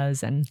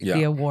diplomas and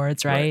the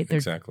awards, right?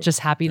 They're just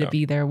happy to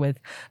be there with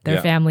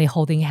their family,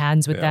 holding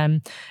hands with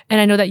them.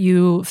 And I know that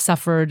you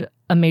suffered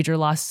a major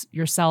loss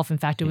yourself. In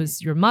fact, it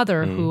was your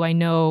mother who I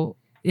know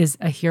is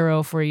a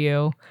hero for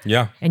you.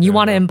 Yeah. And you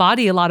want to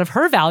embody a lot of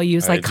her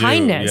values, like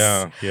kindness.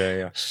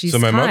 Yeah. She's so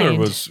my mother kind.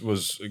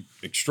 was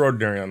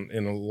extraordinary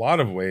in a lot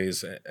of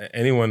ways.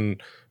 Anyone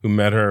who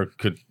met her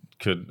could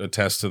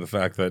attest to the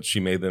fact that she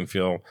made them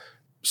feel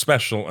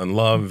special and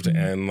loved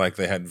and like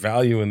they had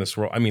value in this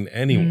world. I mean,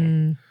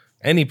 anyone,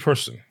 any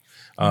person.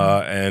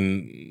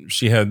 And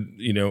she had,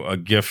 a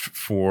gift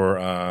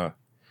for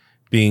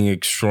being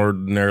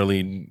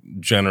extraordinarily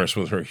generous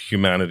with her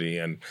humanity.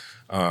 And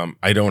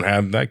I don't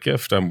have that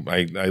gift.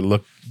 I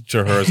look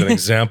to her as an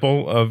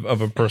example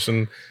of a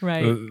person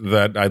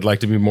that I'd like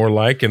to be more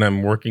like, and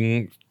I'm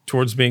working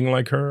towards being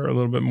like her a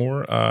little bit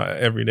more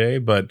every day.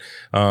 But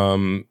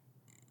she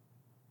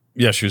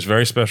was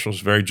very special. She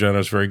was very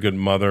generous, very good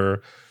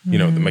mother.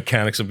 The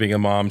mechanics of being a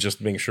mom,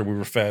 just making sure we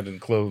were fed and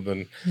clothed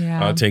and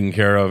taken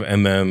care of.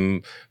 And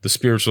then the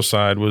spiritual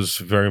side was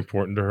very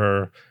important to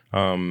her.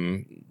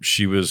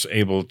 She was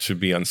able to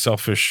be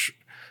unselfish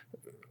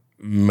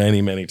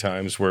many, many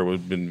times, where it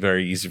would have been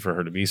very easy for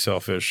her to be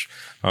selfish.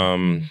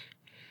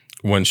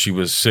 When she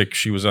was sick,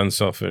 she was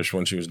unselfish.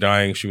 When she was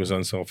dying, she was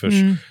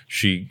unselfish.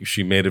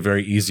 She made it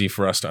very easy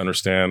for us to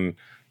understand,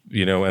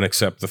 and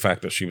accept the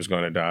fact that she was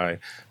going to die.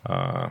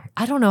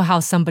 I don't know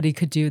how somebody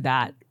could do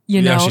that. She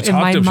in my talked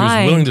mind. She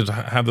was willing to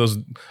have those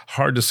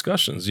hard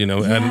discussions, and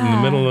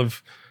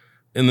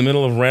in the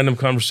middle of random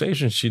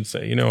conversations, she'd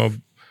say,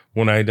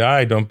 when I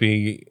die, don't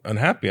be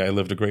unhappy. I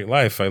lived a great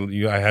life. I have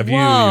you, you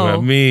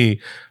have me.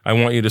 I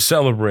want you to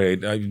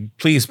celebrate.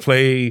 Please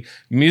play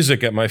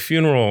music at my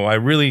funeral. I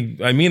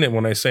mean it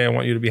when I say I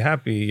want you to be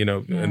happy,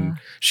 And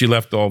she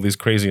left all these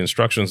crazy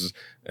instructions,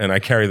 and I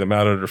carried them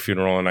out at her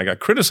funeral, and I got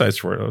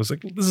criticized for it. I was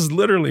like, this is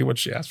literally what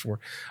she asked for.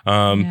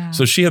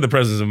 So she had the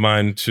presence of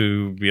mind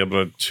to be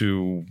able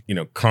to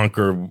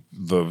conquer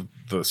the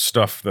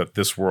stuff that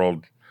this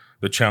world,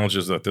 the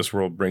challenges that this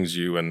world brings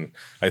you. And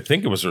I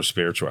think it was her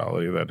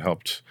spirituality that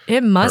helped.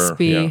 It must her.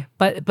 be. Yeah.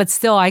 But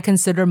still, I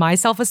consider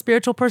myself a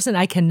spiritual person.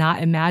 I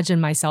cannot imagine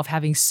myself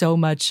having so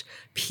much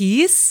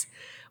peace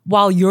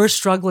while you're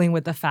struggling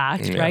with the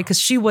fact, right? Because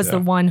she was the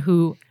one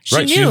who She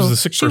Right, knew she was the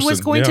sick she was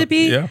person. going to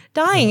be Yeah.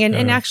 dying. And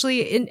Yeah.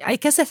 actually, I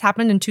guess this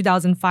happened in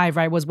 2005,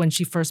 right? Was when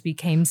she first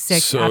became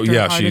sick So after a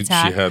heart she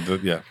attack. had the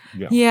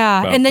Yeah.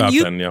 About- and then about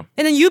you then, yeah.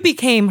 and then you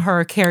became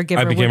her caregiver.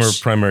 I became her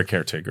which, primary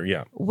caretaker.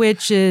 Yeah,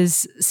 which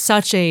is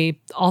such a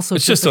also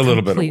it's just a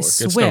little bit of work. complete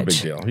It's no big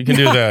switch. deal. You can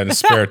do that in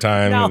spare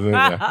time. No.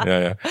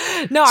 Yeah.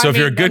 No, So I if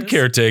you're a mean, good that is-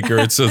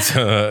 caretaker,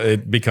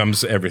 it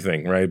becomes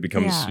everything, right? It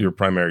becomes Yeah. your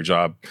primary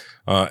job.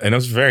 And I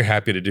was very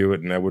happy to do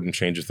it, and I wouldn't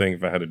change a thing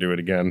if I had to do it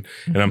again.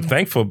 And I'm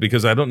thankful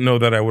because I don't know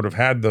that I would have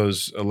had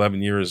those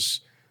 11 years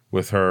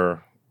with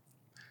her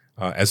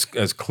as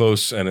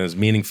close and as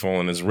meaningful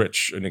and as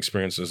rich an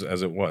experiences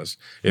as it was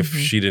if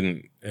she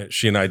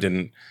and I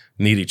didn't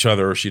need each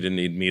other, or she didn't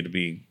need me to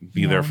be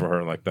there for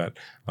her like that.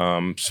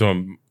 So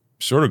I'm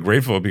sort of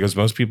grateful because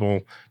most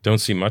people don't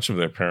see much of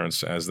their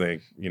parents as they,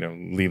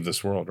 leave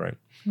this world, right?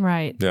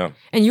 Right. Yeah.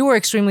 And you were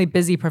extremely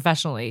busy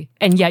professionally,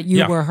 and yet you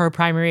Yeah. were her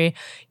primary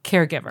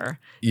caregiver.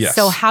 Yes.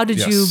 So how did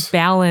you Yes.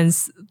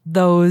 balance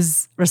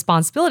those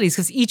responsibilities?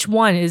 Because each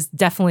one is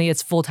definitely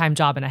its full-time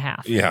job and a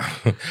half. Yeah.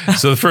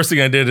 So the first thing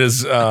I did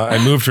is I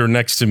moved her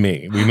next to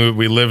me.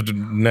 We lived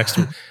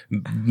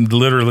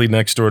literally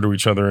next door to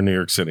each other in New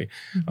York City.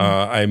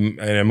 I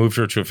moved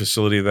her to a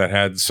facility that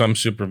had some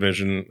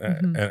supervision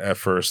at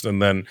first.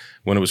 And then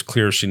when it was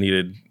clear she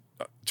needed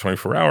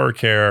 24-hour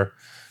care,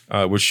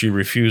 which she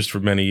refused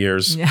for many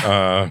years.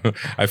 Yeah.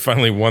 I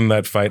finally won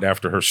that fight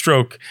after her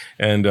stroke,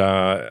 and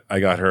I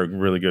got her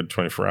really good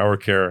 24-hour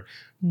care.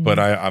 But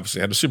I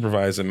obviously had to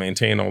supervise and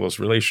maintain all those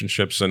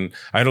relationships. And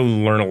I had to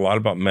learn a lot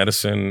about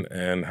medicine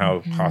and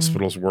how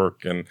hospitals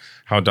work and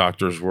how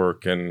doctors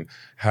work and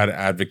how to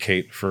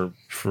advocate for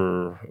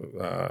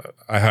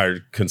I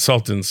hired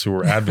consultants who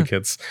were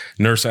advocates,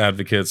 nurse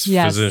advocates,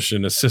 Yes.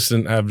 physician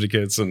assistant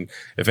advocates. And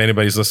if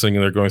anybody's listening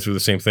and they're going through the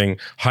same thing,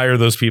 hire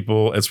those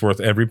people. It's worth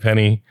every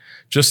penny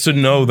just to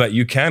know that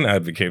you can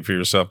advocate for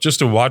yourself, just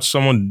to watch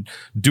someone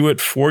do it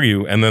for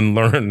you and then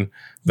learn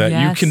that you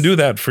Yes. can do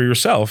that for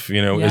yourself,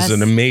 Yes. is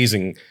an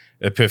amazing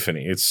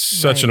epiphany. It's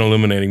such an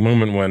illuminating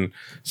moment when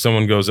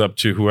someone goes up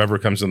to whoever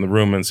comes in the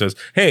room and says,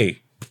 "Hey,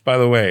 by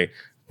the way,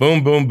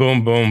 boom, boom,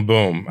 boom, boom,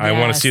 boom. I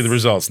want to see the Yes.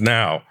 results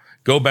now.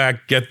 Go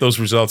back, get those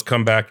results,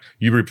 come back,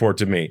 you report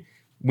to me."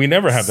 We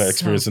never have that So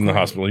experience in the great.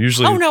 hospital.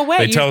 Usually Oh, no way.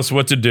 they tell us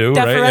what to do,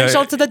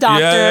 Deferential right? to the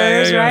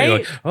doctors, You're right?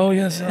 like, oh,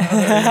 yes.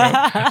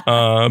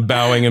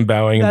 Bowing and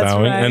bowing and That's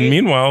bowing. right. And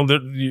meanwhile,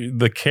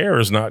 the care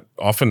is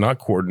often not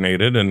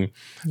coordinated, and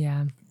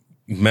Yeah.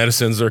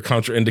 medicines are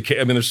contraindicated.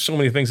 I mean, there's so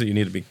many things that you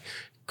need to be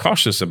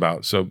cautious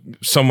about. So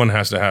someone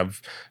has to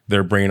have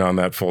their brain on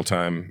that full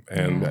time.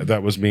 And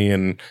that was me.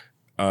 And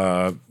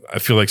I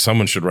feel like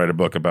someone should write a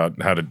book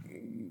about how to,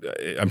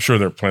 I'm sure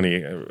there are plenty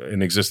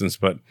in existence,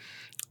 but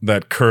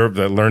that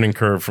learning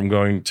curve from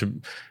going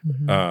to,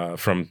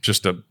 from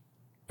just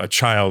a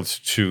child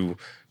to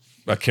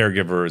a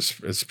caregiver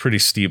is pretty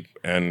steep,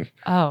 and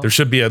there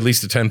should be at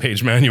least a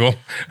 10-page manual.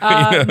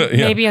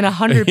 Maybe an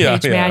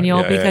 100-page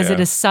manual, because it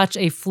yeah. is such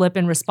a flip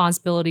in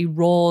responsibility,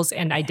 roles,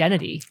 and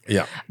identity.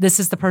 Yeah. This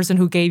is the person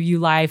who gave you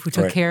life, who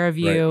took Right, care of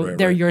you. right,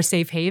 They're right. your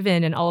safe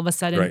haven, and all of a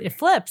sudden Right. it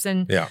flips,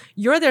 and Yeah.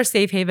 you're their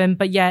safe haven,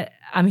 but yet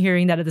I'm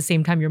hearing that at the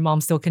same time your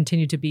mom still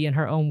continued to be in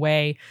her own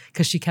way,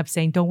 because she kept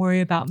saying, "Don't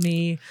worry about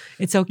me.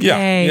 It's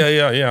okay."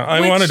 Yeah.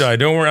 I want to die.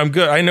 Don't worry. I'm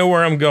good. I know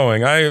where I'm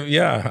going.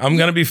 I'm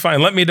going to be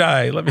fine. Let me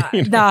die. Let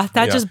me. Nah,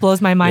 that just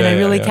blows my mind. Yeah, I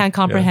really yeah, can't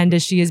comprehend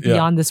as she is Yeah.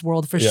 beyond this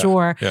world for Yeah,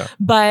 sure. yeah.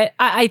 But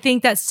I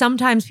think that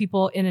sometimes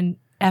people, in an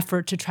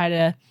effort to try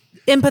to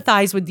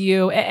empathize with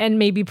you and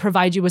maybe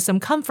provide you with some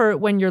comfort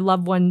when your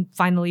loved one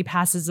finally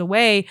passes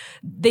away,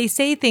 they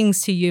say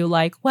things to you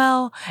like,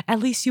 "Well, at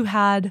least you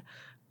had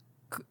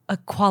a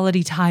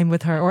quality time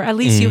with her, or at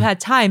least you had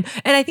time."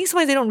 And I think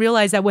sometimes they don't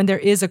realize that when there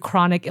is a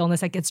chronic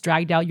illness that gets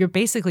dragged out, you're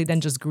basically then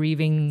just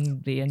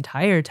grieving the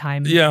entire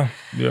time. Yeah.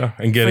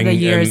 And getting the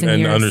years and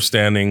years.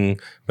 understanding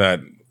that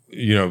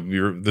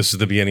this is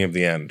the beginning of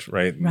the end,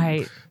 right?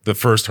 Right. The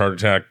first heart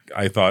attack,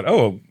 I thought,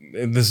 oh,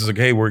 this is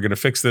okay. We're going to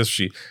fix this.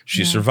 She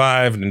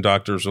survived, and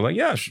doctors were like,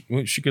 yeah,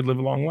 she could live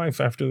a long life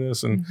after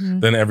this. And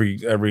then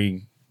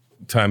every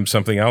time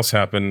something else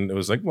happened, it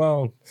was like,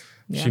 well,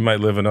 she might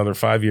live another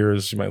 5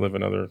 years. She might live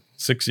another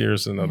 6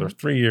 years, another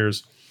 3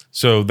 years.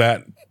 So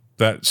that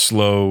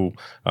slow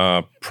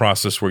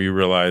process where you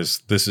realize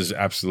this is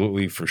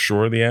absolutely for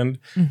sure the end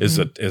is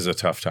a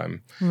tough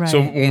time. Right.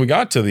 So when we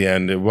got to the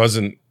end, it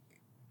wasn't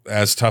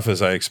as tough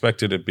as I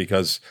expected it,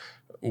 because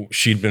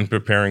she'd been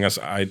preparing us.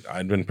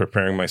 I'd been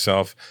preparing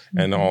myself,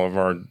 and all of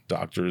our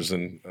doctors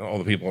and all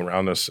the people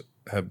around us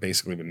have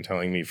basically been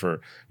telling me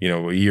for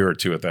a year or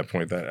two at that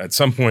point that at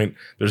some point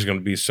there's going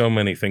to be so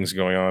many things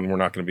going on, we're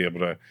not going to be able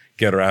to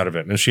get her out of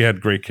it. And she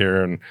had great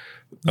care, and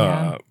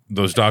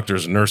those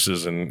doctors and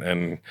nurses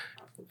and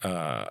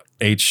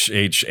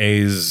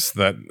HHAs,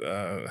 that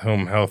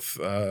home health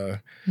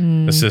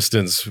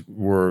assistants,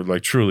 were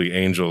like truly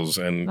angels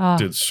and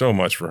did so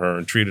much for her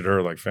and treated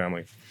her like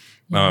family.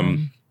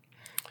 And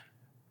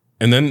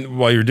then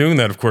while you're doing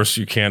that, of course,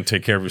 you can't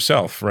take care of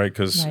yourself, right?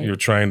 Because you're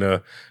trying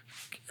to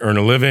earn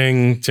a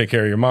living, take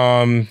care of your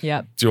mom,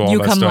 do all you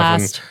that come stuff.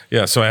 Last.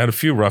 And so I had a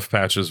few rough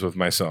patches with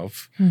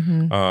myself.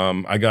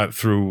 I got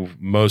through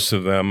most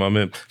of them.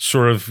 I'm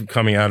sort of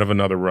coming out of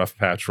another rough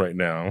patch right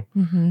now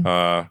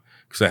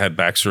because I had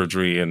back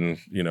surgery, and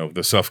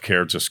the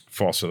self-care just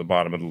falls to the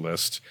bottom of the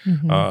list.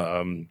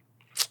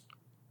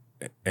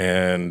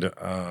 And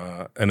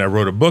I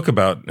wrote a book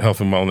about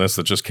health and wellness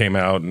that just came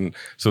out, and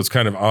so it's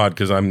kind of odd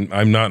because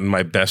I'm not in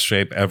my best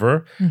shape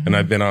ever, and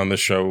I've been on the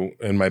show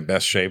in my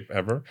best shape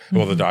ever.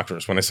 Well, the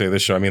doctors. When I say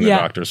this show, I mean the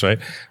doctors, right?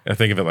 I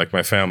think of it like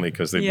my family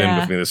because they've been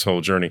with me this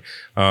whole journey.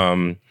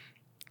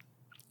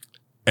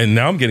 And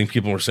now I'm getting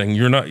people who are saying,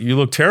 you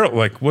look terrible.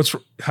 Like,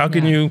 how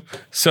can you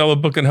sell a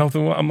book on health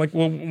and wellness? I'm like,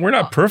 well, we're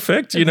not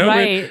perfect,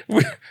 Right.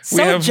 We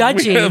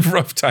have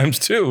rough times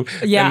too.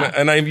 Yeah.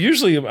 And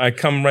I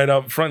come right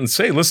out front and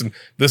say, listen,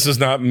 this is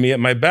not me at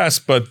my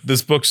best, but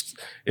this book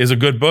is a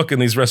good book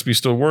and these recipes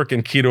still work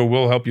and keto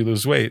will help you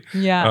lose weight.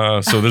 Yeah.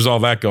 So there's all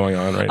that going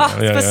on right now.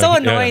 It's so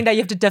annoying that you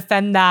have to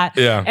defend that.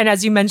 Yeah. And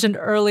as you mentioned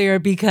earlier,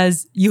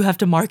 because you have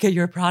to market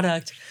your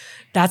product.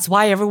 That's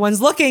why everyone's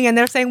looking and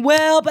they're saying,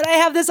 well, but I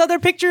have this other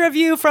picture of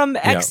you from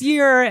X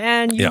year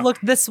and you look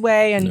this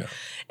way. And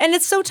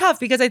it's so tough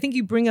because I think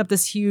you bring up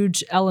this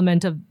huge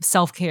element of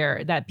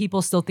self-care that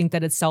people still think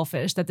that it's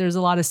selfish, that there's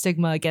a lot of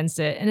stigma against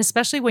it. And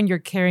especially when you're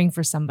caring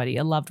for somebody,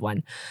 a loved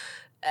one.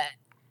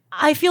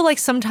 I feel like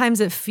sometimes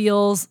it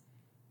feels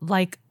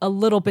like a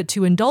little bit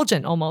too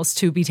indulgent almost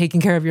to be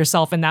taking care of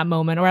yourself in that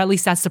moment, or at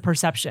least that's the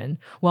perception.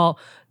 Well,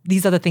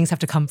 these other things have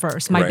to come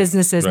first. My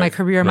businesses, my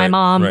career, my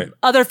mom,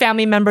 other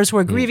family members who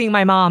are grieving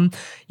my mom,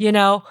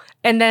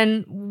 and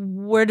then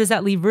where does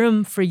that leave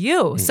room for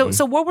you?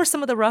 So what were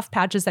some of the rough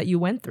patches that you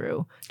went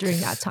through during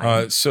that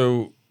time?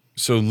 So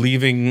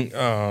leaving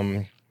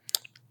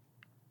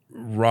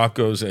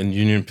Rocco's and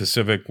Union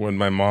Pacific when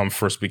my mom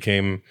first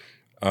became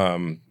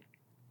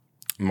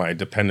my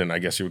dependent, I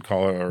guess you would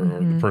call it,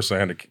 or the person I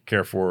had to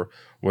care for,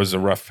 was a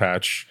rough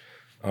patch.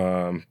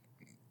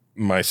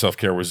 My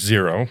self-care was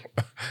zero.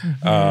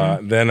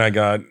 Then I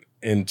got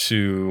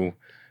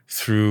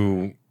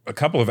through a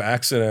couple of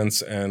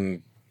accidents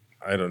and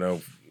I don't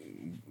know,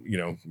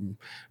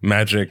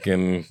 magic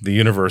and the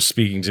universe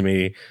speaking to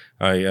me.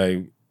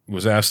 I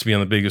was asked to be on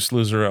The Biggest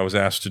Loser. I was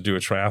asked to do a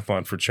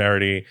triathlon for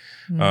charity.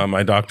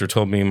 My doctor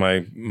told me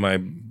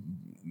my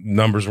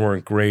numbers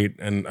weren't great,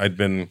 and I'd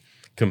been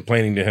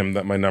complaining to him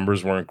that my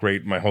numbers weren't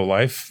great my whole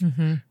life.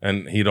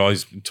 And he'd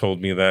always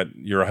told me that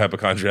you're a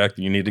hypochondriac,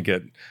 you need to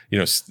get,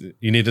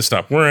 you need to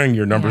stop worrying.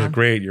 Your numbers are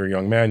great. You're a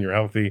young man. You're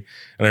healthy.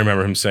 And I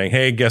remember him saying,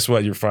 hey, guess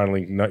what? Your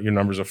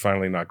numbers are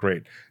finally not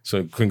great.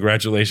 So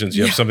congratulations.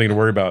 You have something to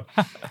worry about.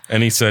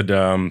 And he said,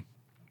 I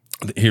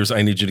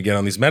need you to get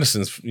on these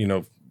medicines,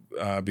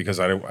 because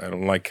I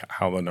don't like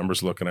how the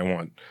numbers look and I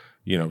want,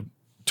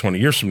 20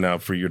 years from now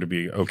for you to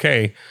be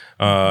okay.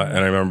 And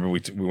I remember we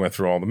went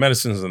through all the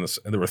medicines and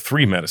there were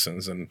 3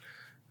 medicines and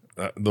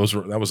that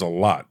was a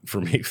lot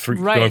for me,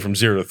 going from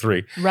 0 to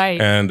 3. Right.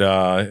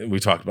 And we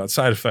talked about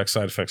side effects.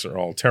 Side effects are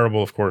all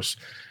terrible, of course.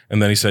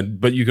 And then he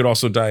said, but you could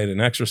also diet and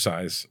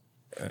exercise.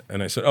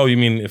 And I said, oh, you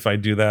mean if I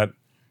do that,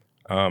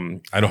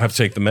 I don't have to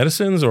take the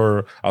medicines,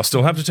 or I'll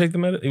still have to take the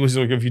medicine? He was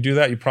like, if you do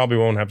that, you probably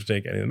won't have to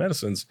take any of the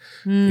medicines.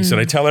 He said,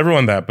 I tell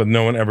everyone that, but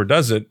no one ever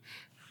does it.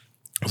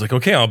 I was like,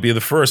 okay, I'll be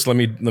the first. Let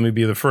me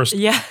be the first.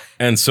 Yeah.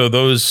 And so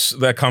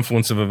that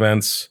confluence of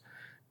events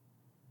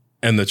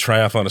and the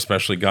triathlon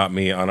especially got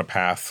me on a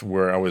path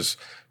where I was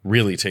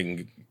really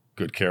taking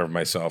good care of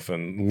myself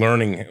and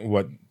learning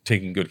what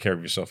taking good care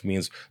of yourself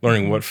means,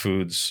 learning what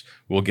foods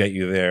will get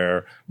you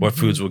there, what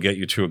foods will get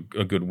you to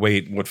a good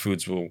weight, what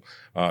foods will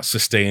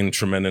sustain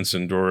tremendous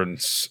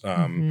endurance,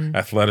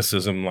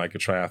 athleticism like a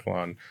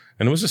triathlon.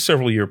 And it was a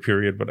several year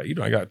period, but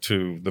I got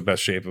to the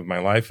best shape of my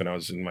life and I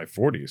was in my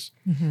 40s.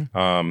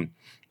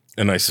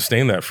 And I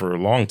sustained that for a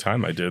long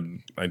time. I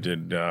did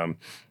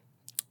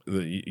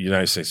the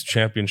United States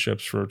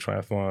Championships for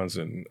triathlons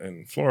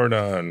in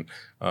Florida, and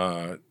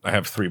I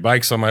have 3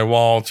 bikes on my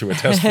wall to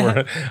attest for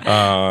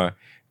it.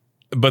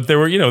 But there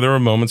were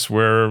moments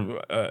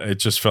where it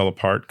just fell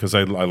apart because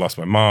I lost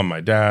my mom,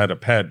 my dad, a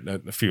pet,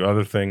 a few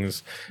other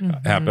things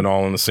happened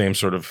all in the same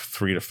sort of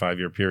 3 to 5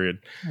 year period.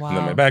 Wow. And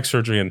then my back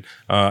surgery, and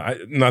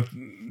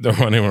don't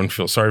want anyone to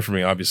feel sorry for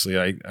me. Obviously,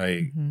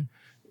 I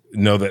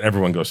know that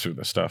everyone goes through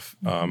this stuff.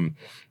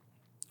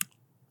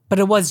 But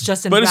it was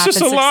just in But it's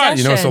just a lot,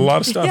 it's a lot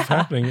of stuff Yeah.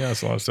 happening. Yeah,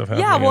 it's a lot of stuff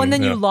happening. Yeah, well, and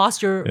then you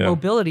lost your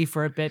mobility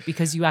for a bit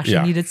because you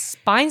actually needed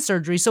spine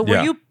surgery. So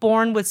were you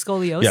born with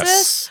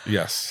scoliosis?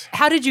 Yes.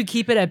 How did you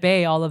keep it at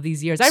bay all of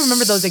these years? I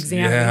remember those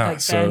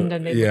exams, bend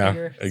and they look at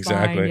your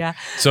exactly. spine. Yeah.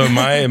 So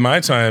in my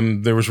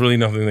time, there was really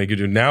nothing they could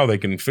do. Now they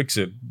can fix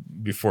it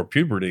before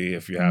puberty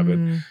if you have it,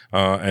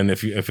 and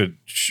if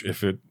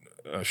it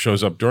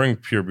shows up during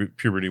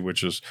puberty,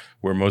 which is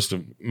where most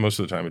of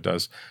the time it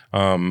does.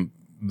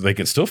 They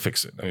can still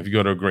fix it. I mean, if you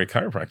go to a great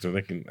chiropractor,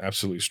 they can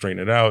absolutely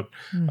straighten it out.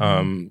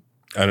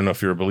 I don't know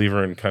if you're a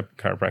believer in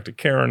chiropractic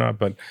care or not,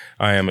 but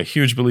I am a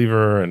huge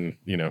believer in,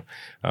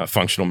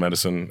 functional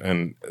medicine.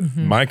 And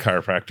my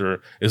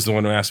chiropractor is the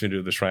one who asked me to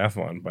do the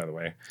triathlon, by the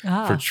way,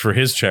 for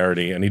his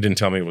charity. And he didn't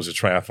tell me it was a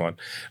triathlon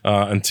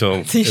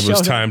until it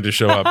was time to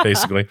show up,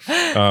 basically.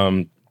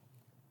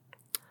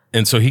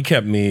 And so he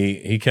kept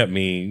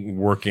me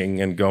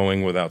working and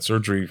going without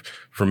surgery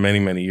for many,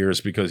 many years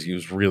because he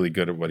was really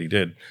good at what he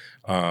did.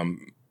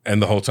 And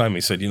the whole time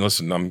he said,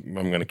 listen, I'm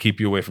going to keep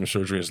you away from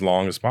surgery as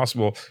long as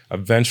possible.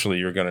 Eventually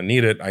you're going to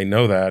need it. I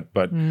know that.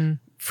 But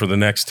for the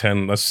next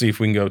 10, let's see if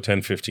we can go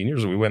 10, 15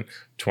 years. We went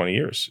 20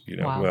 years,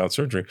 without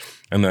surgery.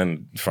 And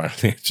then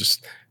finally it's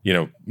just,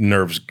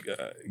 nerves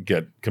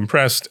get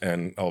compressed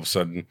and all of a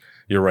sudden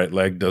your right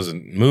leg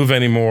doesn't move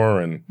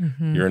anymore. And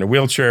you're in a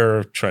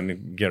wheelchair trying to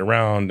get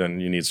around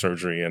and you need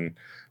surgery. And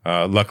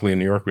luckily in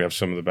New York, we have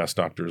some of the best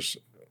doctors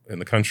in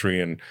the country.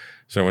 And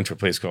so I went to a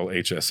place called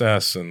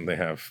HSS and they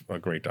have a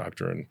great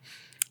doctor and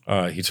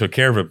he took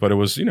care of it. But it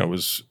was,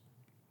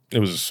 it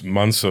was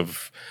months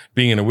of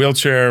being in a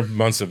wheelchair,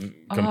 months of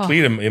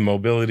complete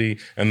immobility,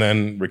 and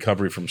then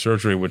recovery from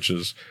surgery, which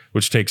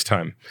takes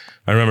time.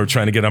 I remember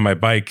trying to get on my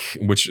bike,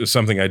 which is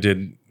something I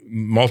did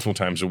multiple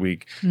times a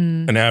week.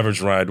 An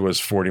average ride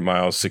was 40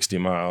 miles, 60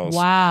 miles.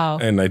 Wow.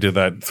 And I did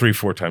that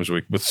 3-4 times a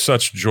week with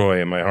such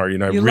joy in my heart.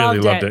 I really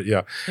loved it.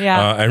 Yeah.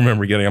 I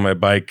remember getting on my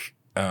bike.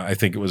 I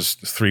think it was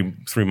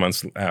three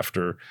months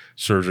after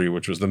surgery,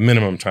 which was the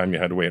minimum time you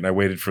had to wait. And I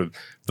waited for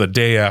the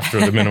day after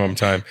the minimum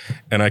time,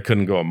 and I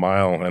couldn't go a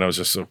mile, and I was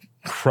just so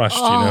crushed,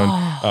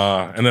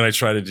 And then I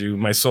tried to do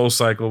my soul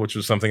cycle, which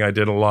was something I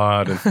did a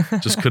lot, and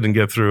just couldn't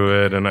get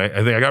through it. And I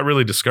think I got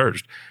really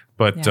discouraged.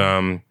 But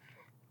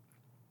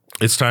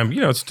it's time.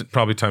 It's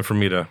probably time for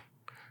me to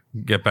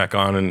get back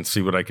on and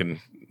see what I can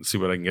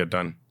get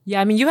done. Yeah,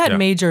 I mean, you had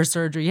major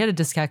surgery. You had a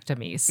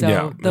discectomy.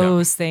 So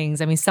those things,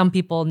 I mean, some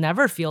people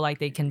never feel like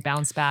they can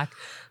bounce back.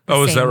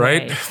 Is that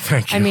right? Way.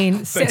 Thank you. I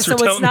mean, Thanks so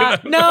for it's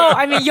not, no,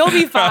 I mean, you'll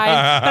be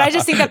fine. But I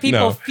just think that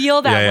people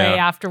feel that way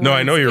afterwards. No,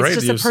 I know you're right.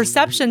 It's just a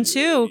perception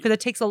too, because it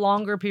takes a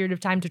longer period of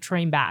time to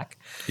train back.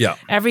 Yeah.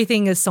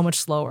 Everything is so much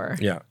slower.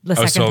 Yeah.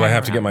 So I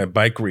have to get my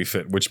bike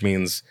refit, which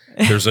means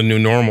there's a new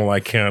normal.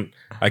 I can't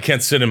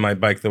sit in my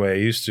bike the way I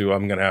used to.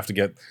 I'm going to have to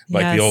get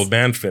the old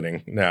man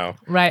fitting now.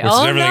 Right. Which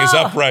everything is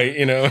upright,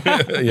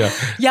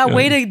 Yeah.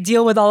 Way to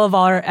deal with all of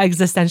our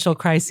existential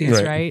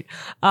crises, right?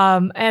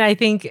 And I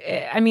think,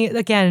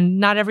 again,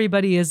 not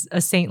everybody is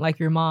a saint like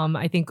your mom.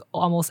 I think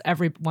almost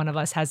every one of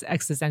us has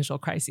existential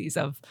crises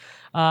of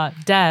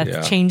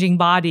death, changing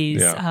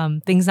bodies,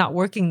 things not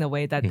working the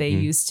way that they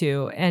used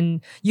to.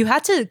 And you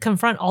had to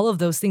confront all of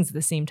those things at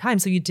the same time.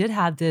 So you did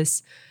have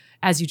this,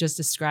 as you just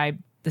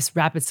described, this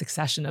rapid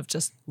succession of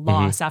just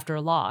loss after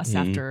loss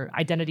after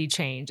identity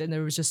change. And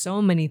there was just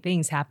so many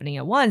things happening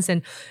at once.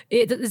 And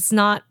it's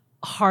not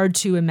hard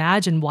to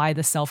imagine why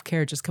the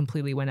self-care just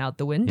completely went out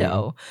the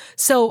window.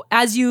 So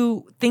as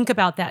you think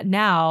about that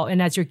now,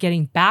 and as you're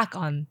getting back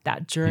on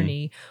that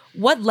journey,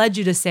 what led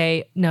you to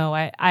say, no,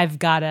 I've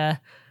got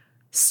to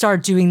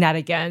start doing that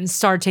again,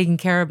 start taking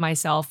care of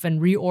myself and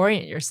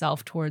reorient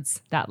yourself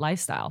towards that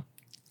lifestyle?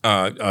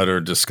 Utter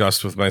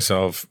disgust with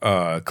myself,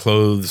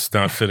 clothes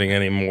not fitting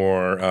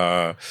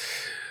anymore,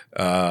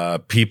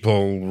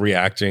 people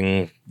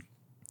reacting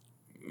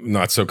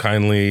not so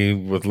kindly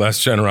with less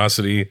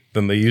generosity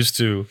than they used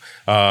to.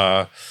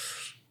 And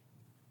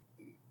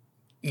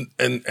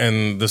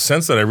the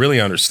sense that I really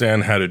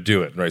understand how to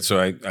do it, right? So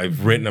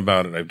I've written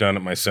about it. I've done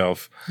it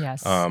myself.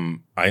 Yes. I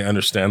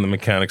understand the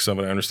mechanics of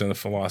it. I understand the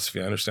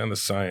philosophy. I understand the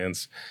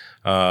science.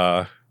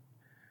 And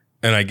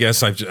I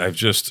guess I've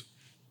just,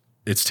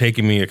 it's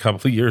taken me a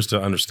couple of years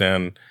to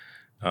understand.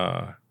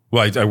 I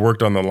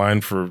worked on the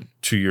line for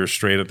 2 years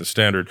straight at the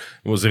Standard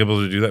and was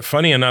able to do that.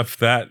 Funny enough,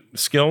 that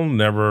skill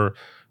never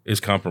is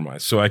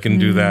compromised. So I can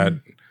do that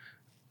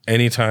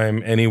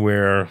anytime,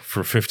 anywhere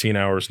for 15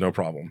 hours, no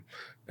problem.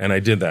 And I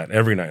did that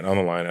every night on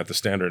the line at the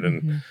Standard.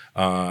 And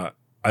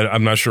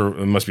I'm not sure,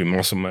 it must be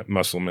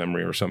muscle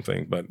memory or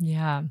something, but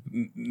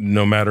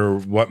no matter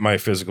what my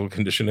physical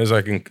condition is,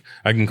 I can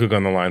cook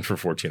on the line for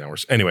 14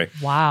 hours. Anyway.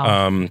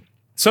 Wow.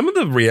 Some of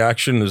the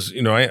reaction is,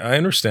 I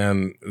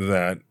understand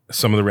that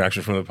some of the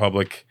reaction from the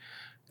public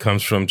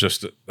comes from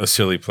just a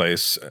silly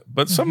place,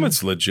 but some of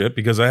it's legit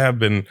because I have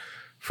been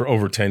for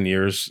over 10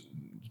 years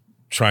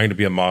trying to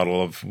be a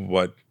model of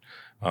what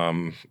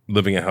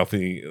living a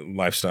healthy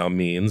lifestyle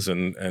means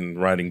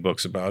and writing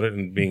books about it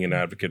and being an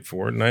advocate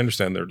for it. And I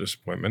understand their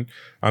disappointment.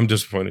 I'm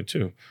disappointed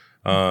too.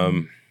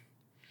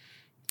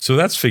 So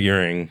that's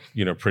figuring,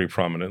 pretty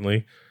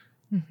prominently.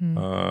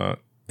 And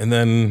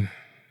then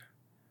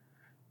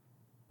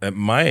at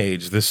my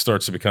age, this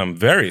starts to become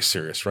very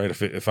serious, right?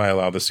 If I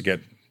allow this to get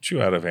too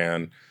out of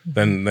hand,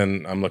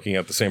 then I'm looking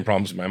at the same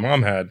problems my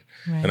mom had,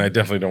 and I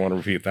definitely don't want to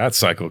repeat that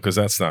cycle because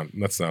that's not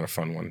a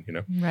fun one,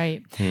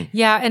 Right.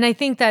 Yeah, and I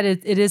think that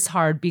it is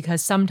hard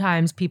because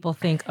sometimes people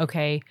think,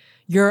 okay,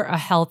 you're a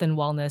health and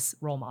wellness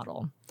role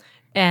model,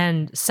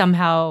 and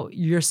somehow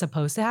you're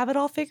supposed to have it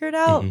all figured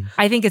out.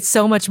 I think it's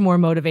so much more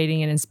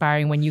motivating and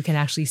inspiring when you can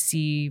actually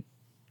see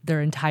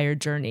their entire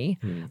journey,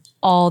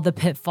 all the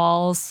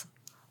pitfalls,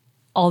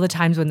 all the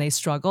times when they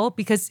struggle.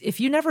 Because if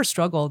you never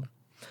struggled,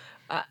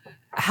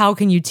 how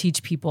can you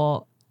teach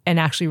people and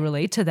actually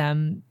relate to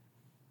them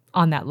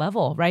on that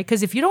level, right?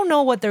 Because if you don't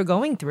know what they're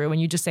going through and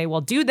you just say,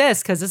 well, do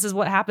this because this is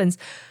what happens,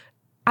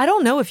 I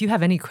don't know if you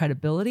have any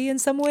credibility in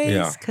some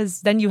ways,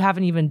 because then you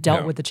haven't even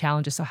dealt with the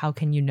challenges. So how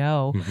can you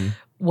know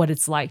what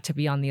it's like to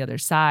be on the other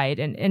side?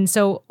 And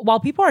so while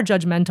people are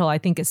judgmental, I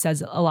think it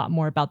says a lot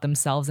more about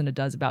themselves than it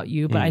does about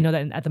you. But I know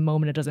that at the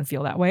moment it doesn't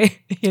feel that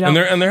way. You know,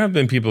 and there have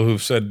been people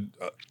who've said,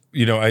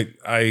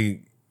 I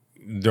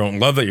don't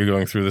love that you're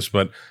going through this,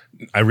 but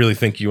I really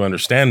think you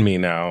understand me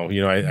now.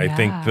 I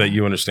think that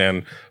you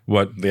understand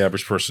what the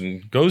average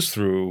person goes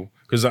through,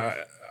 because I'm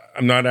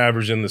not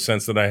average in the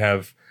sense that I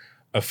have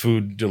a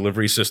food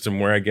delivery system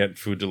where I get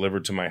food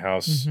delivered to my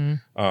house.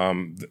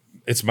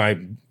 It's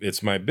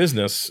my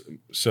business,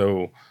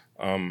 so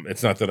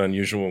it's not that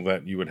unusual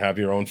that you would have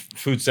your own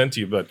food sent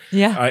to you. But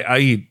I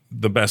eat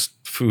the best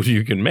food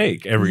you can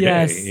make every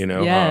day.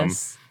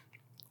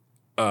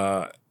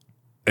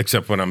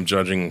 Except when I'm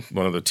judging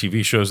one of the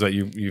TV shows that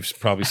you've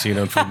probably seen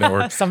on Food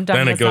Network. Sometimes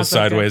then it goes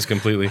sideways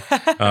completely.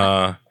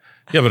 But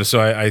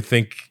so I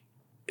think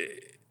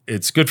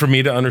it's good for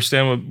me to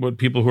understand what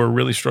people who are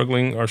really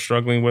struggling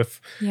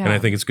with. Yeah. And I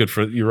think it's good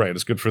you're right,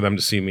 it's good for them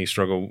to see me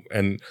struggle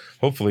and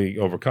hopefully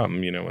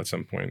overcome, at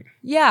some point.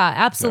 Yeah,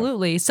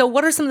 absolutely. Yeah. So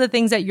what are some of the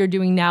things that you're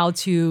doing now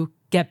to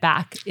get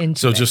back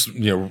into it? Just,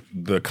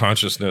 the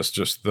consciousness,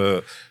 just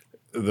the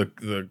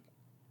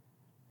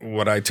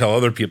what I tell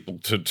other people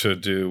to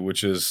do,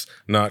 which is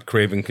not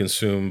crave and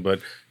consume, but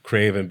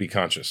crave and be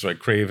conscious, right?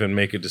 Crave and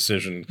make a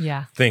decision.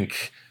 Yeah.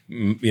 Think,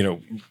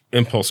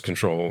 impulse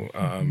control.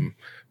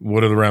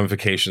 What are the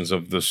ramifications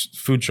of this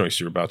food choice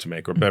you're about to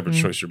make or beverage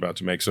choice you're about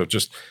to make? So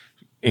just,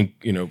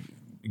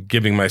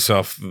 giving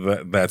myself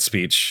that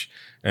speech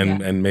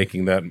and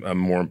making that a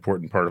more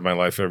important part of my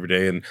life every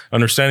day, and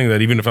understanding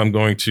that even if I'm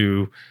going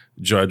to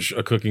judge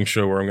a cooking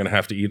show where I'm going to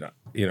have to eat,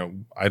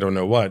 I don't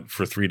know what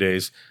for 3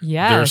 days.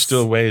 There are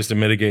still ways to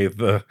mitigate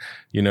the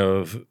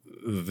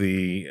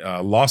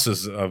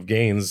losses of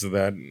gains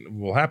that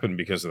will happen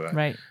because of that.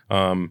 Right.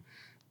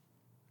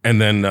 And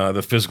then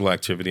the physical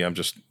activity, I'm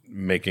just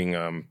making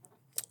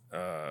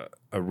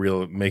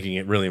making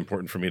it really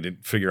important for me to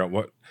figure out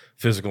what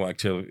physical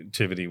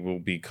activity will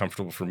be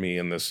comfortable for me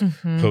in this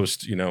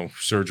post,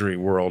 surgery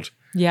world.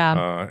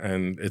 Yeah.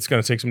 And it's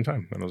going to take some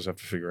time. I'll just have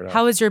to figure it out.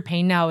 How is your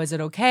pain now? Is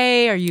it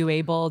okay? Are you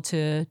able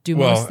to do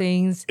most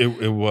things?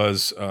 It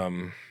was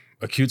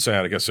acute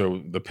sciatica,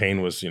 so the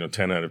pain was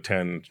 10 out of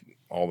 10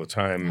 all the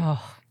time.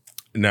 Oh.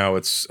 Now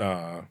it's in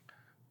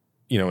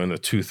the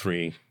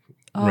 2-3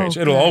 range.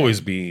 Good. It'll always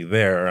be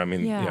there. I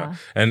mean,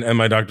 and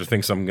my doctor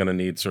thinks I'm going to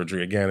need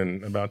surgery again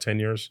in about 10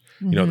 years.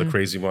 The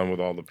crazy one with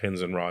all the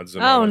pins and rods.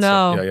 And all that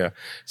stuff. Yeah.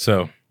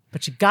 So.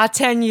 But you got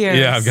 10 years.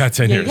 Yeah, I've got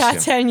 10 years. You got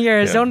 10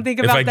 years. Yeah. Don't think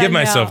about that if I give now.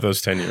 myself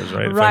those 10 years,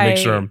 right? If I make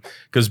sure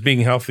because being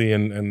healthy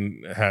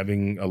and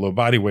having a low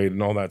body weight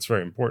and all that's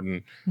very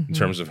important in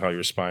terms of how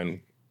your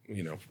spine,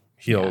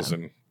 heals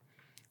and.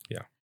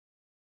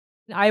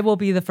 I will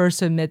be the first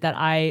to admit that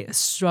I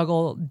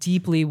struggle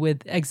deeply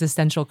with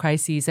existential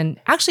crises, and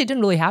actually it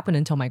didn't really happen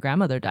until my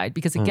grandmother died,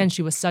 because again,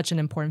 she was such an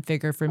important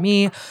figure for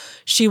me.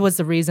 She was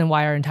the reason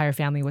why our entire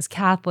family was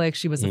Catholic.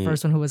 She was the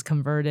first one who was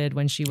converted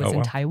when she was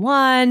in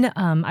Taiwan.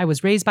 I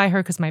was raised by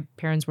her because my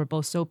parents were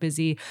both so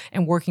busy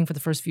and working for the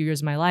first few years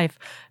of my life.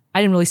 I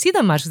didn't really see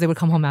them much because they would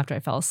come home after I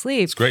fell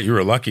asleep. It's great. You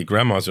were lucky.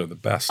 Grandmas are the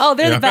best. Oh,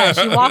 they're the best.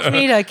 She walked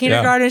me to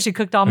kindergarten. She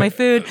cooked all my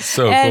food.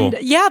 So and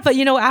cool. Yeah, but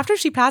after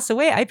she passed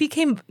away, I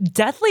became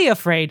deathly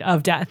afraid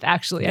of death,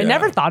 actually. I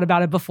never thought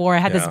about it before. I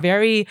had this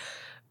very,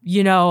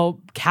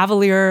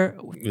 cavalier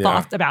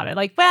thought about it.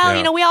 Like,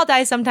 we all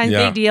die sometimes.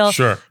 Big deal.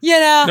 Sure.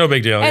 No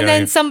big deal. And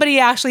then somebody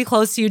actually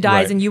close to you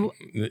dies and you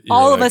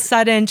all of a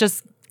sudden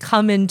just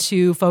come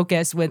into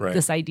focus with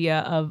this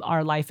idea of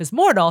our life is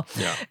mortal.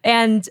 Yeah.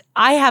 And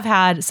I have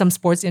had some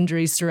sports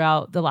injuries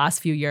throughout the last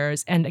few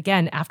years. And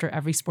again, after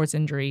every sports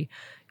injury,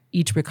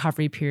 each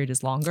recovery period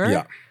is longer.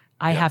 Yeah.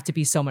 I have to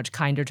be so much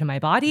kinder to my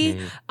body.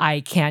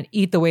 I can't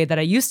eat the way that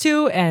I used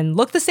to and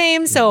look the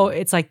same. So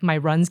it's like my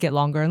runs get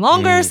longer and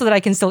longer so that I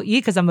can still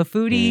eat because I'm a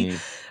foodie.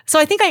 So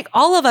I think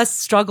all of us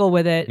struggle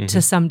with it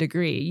to some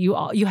degree.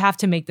 You have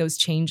to make those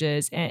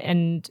changes,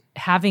 and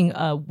having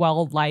a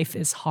well life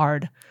is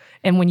hard.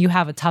 And when you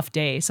have a tough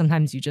day,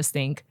 sometimes you just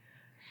think,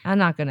 I'm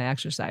not going to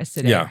exercise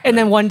today. Yeah. And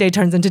then one day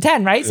turns into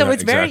 10, right? So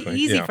it's very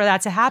easy for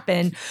that to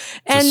happen.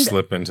 And to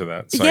slip into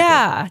that cycle.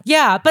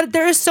 Yeah. But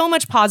there is so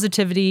much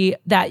positivity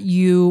that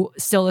you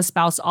still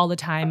espouse all the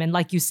time. And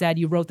like you said,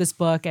 you wrote this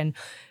book, and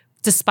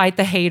despite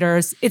the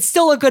haters, it's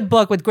still a good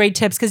book with great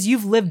tips because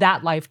you've lived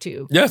that life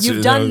too. Yes.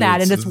 You've done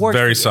that and it's worked.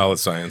 Very solid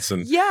science.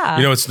 And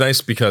it's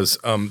nice because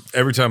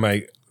every time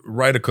I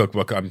write a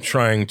cookbook, I'm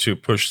trying to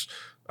push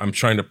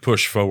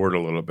forward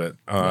a little bit.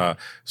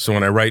 So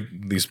when I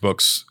write these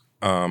books,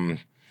 and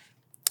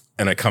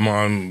and I come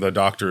on the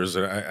doctors,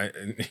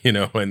 and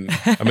and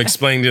I'm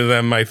explaining to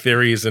them my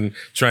theories and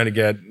trying to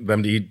get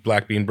them to eat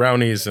black bean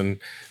brownies,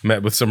 and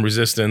met with some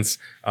resistance.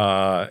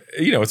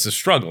 It's a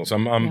struggle. So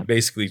I'm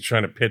basically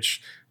trying to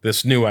pitch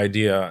this new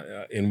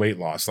idea in weight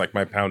loss, like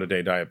my Pound a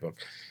Day diet book,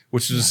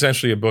 which is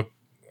essentially a book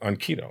on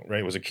keto, right?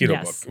 It was a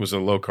keto book. It was a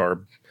low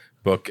carb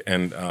book,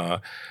 and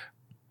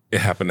it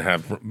happened to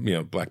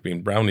have black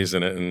bean brownies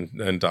in it,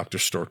 and Dr.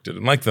 Stork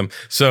didn't like them.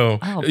 So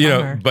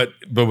but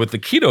with the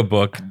keto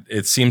book,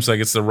 it seems like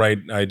it's the right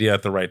idea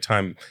at the right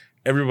time.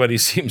 Everybody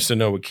seems to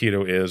know what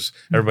keto is.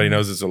 Everybody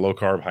knows it's a low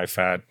carb, high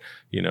fat,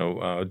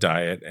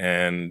 diet,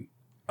 and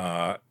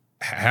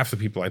half the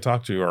people I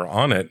talk to are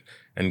on it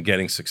and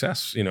getting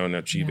success, and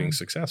achieving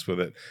success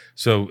with it.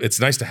 So it's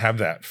nice to have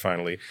that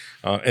finally.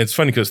 And it's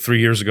funny because 3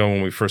 years ago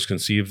when we first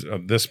conceived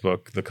of this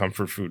book, the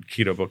Comfort Food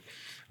Keto book,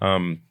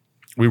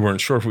 we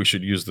weren't sure if we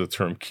should use the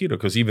term keto,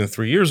 because even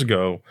 3 years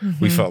ago,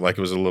 we felt like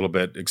it was a little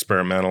bit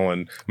experimental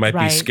and might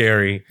be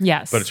scary.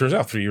 Yes. But it turns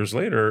out 3 years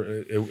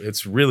later,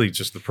 it's really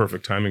just the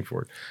perfect timing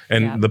for it.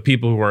 And the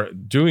people who are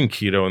doing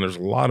keto, and there's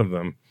a lot of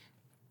them,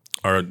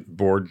 are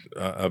bored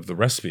of the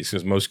recipes,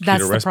 because most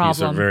keto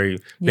recipes are very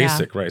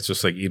basic, right? It's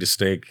just like eat a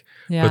steak,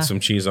 put some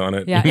cheese on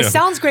it. Yeah, it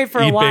sounds great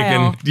for a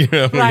while.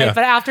 Bacon, right?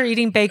 But after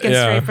eating bacon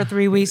straight for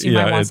 3 weeks, you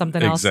might want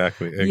something else.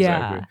 Exactly.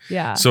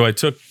 Yeah. So I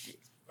took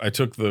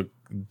the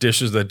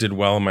dishes that did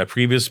well in my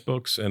previous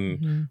books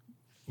and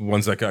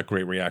ones that got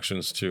great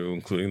reactions to,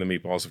 including the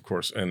meatballs, of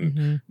course,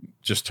 and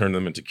just turned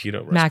them into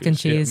keto recipes. Mac and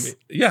cheese.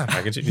 Yeah,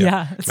 mac and cheese.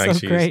 It's mac so and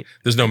cheese. great.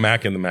 There's no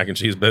mac in the mac and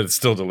cheese, but it's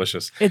still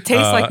delicious. It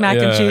tastes like mac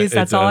and cheese.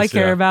 That's all I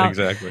care about.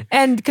 Exactly.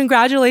 And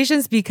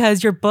congratulations,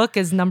 because your book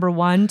is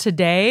 #1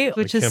 today,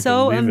 which is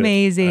so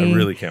amazing. I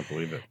really can't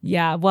believe it.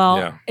 Yeah.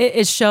 Well,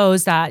 it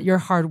shows that your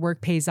hard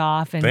work pays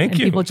off, and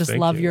people just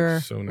love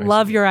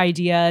your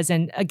ideas.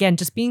 And again,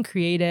 just being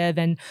creative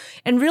and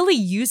really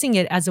using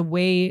it as a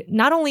way,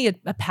 not only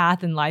a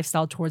path and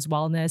lifestyle towards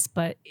wellness,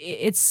 but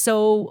it's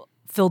so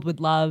filled with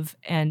love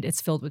and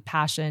it's filled with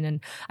passion. And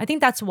I think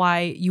that's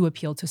why you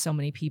appeal to so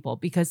many people,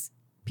 because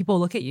people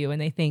look at you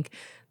and they think,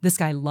 this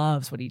guy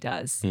loves what he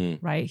does,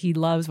 right? He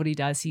loves what he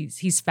does.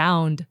 He's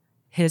found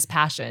his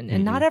passion,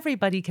 and not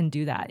everybody can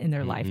do that in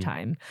their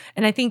lifetime.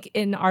 And I think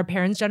in our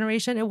parents'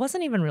 generation, it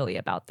wasn't even really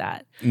about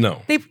that.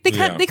 No, they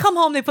come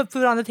home, they put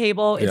food on the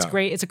table. It's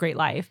great. It's a great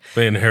life.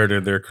 They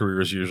inherited their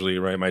careers usually,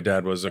 right? My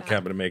dad was a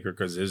cabinet maker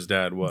because his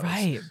dad was.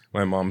 Right.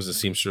 My mom was a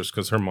seamstress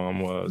because her mom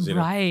was.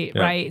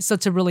 Right. So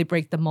to really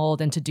break the mold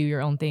and to do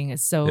your own thing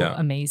is so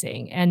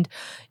amazing. And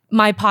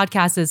my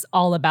podcast is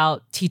all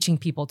about teaching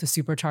people to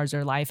supercharge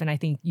their life. And I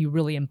think you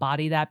really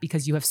embody that,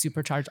 because you have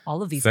supercharged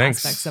all of these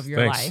aspects of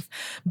your life.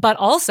 But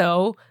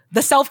also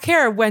the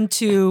self-care went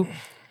to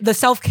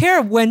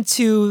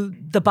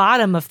the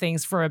bottom of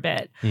things for a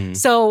bit.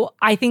 So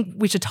I think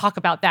we should talk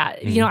about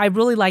that. I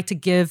really like to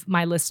give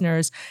my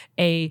listeners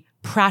a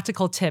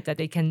practical tip that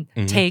they can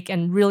take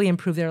and really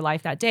improve their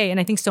life that day. And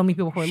I think so many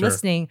people who are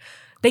listening,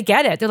 they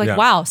get it. They're like,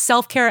 wow,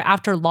 self-care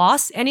after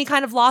loss, any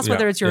kind of loss,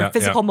 whether it's your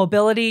physical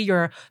mobility,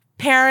 your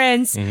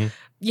parents,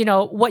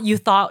 what you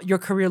thought your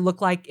career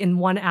looked like in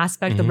one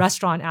aspect, the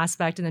restaurant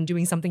aspect, and then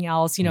doing something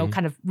else,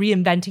 kind of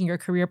reinventing your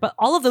career. But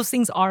all of those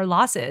things are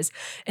losses.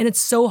 And it's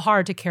so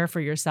hard to care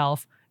for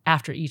yourself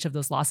after each of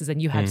those losses.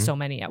 And you had so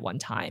many at one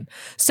time.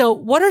 So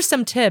what are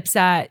some tips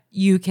that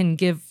you can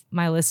give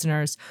my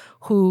listeners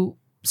who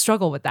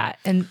struggle with that,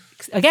 and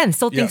again,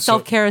 still think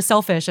self-care is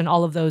selfish and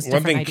all of those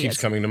different ideas? One thing keeps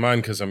coming to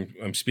mind, because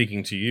I'm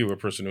speaking to you, a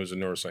person who's a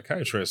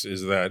neuropsychiatrist,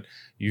 is that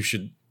you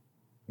should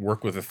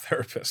work with a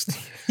therapist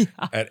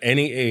at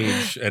any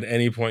age, at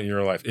any point in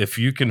your life. If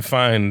you can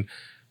find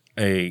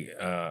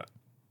a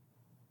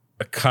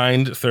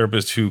kind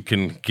therapist who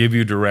can give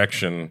you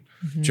direction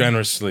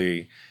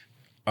generously,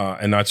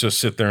 and not just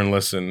sit there and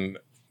listen,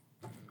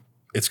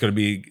 it's going to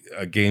be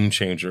a game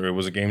changer. It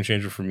was a game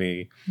changer for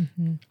me.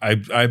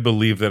 I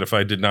believe that if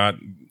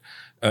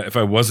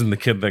I wasn't the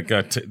kid that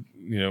got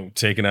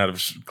taken out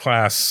of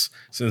class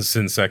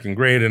since second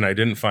grade, and I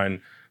didn't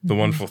find the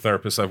wonderful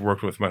therapist I've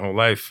worked with my whole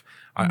life,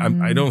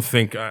 I don't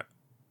think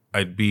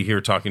I'd be here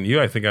talking to you.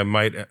 I think I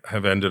might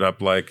have ended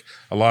up like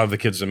a lot of the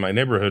kids in my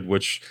neighborhood,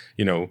 which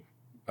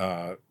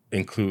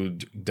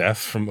include death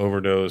from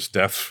overdose,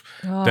 death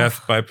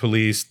by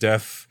police,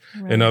 death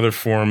in other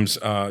forms,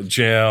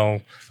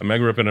 jail. I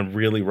grew up in a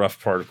really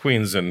rough part of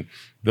Queens, and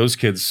those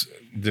kids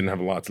didn't have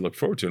a lot to look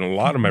forward to. And a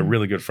lot of my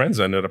really good friends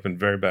ended up in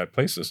very bad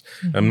places.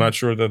 I'm not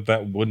sure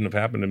that wouldn't have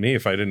happened to me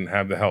if I didn't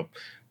have the help.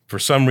 For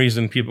some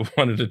reason, people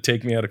wanted to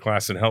take me out of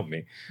class and help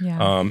me.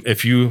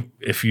 If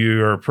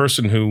you're a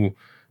person who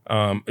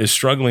is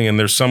struggling and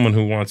there's someone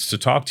who wants to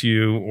talk to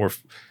you, or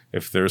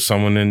if there's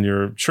someone in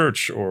your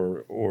church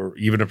or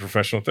even a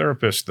professional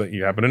therapist that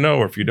you happen to know,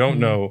 or if you don't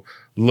know,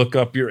 look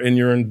up in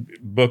your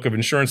book of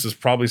insurance is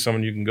probably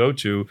someone you can go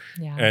to,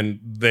 and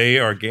they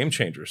are game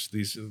changers.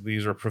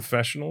 These are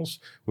professionals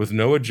with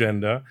no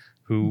agenda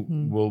who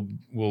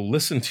will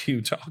listen to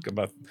you talk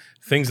about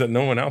things that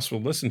no one else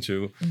will listen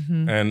to.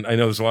 And I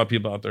know there's a lot of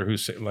people out there who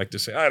like to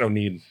say,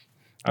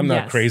 I'm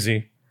not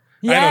crazy.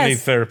 I don't need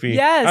therapy.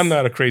 Yes. I'm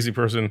not a crazy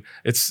person.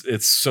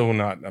 It's so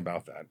not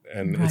about that.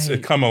 And it's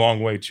come a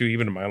long way too,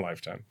 even in my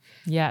lifetime.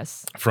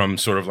 Yes. From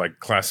sort of like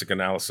classic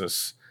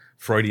analysis,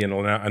 Freudian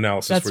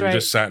analysis, where you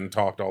just sat and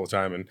talked all the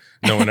time and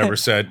no one ever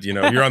said,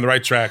 you're on the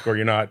right track or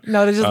you're not.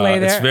 No, they just lay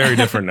there. It's very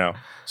different now.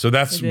 So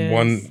that's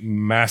one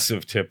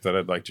massive tip that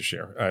I'd like to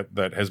share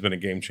that has been a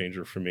game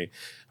changer for me.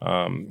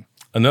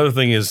 Another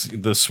thing is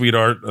the sweet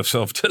art of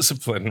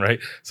self-discipline, right?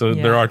 So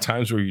there are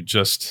times where you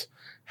just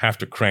have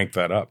to crank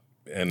that up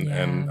and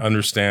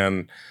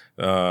understand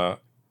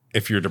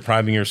if you're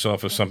depriving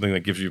yourself of something that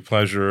gives you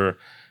pleasure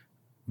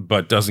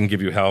but doesn't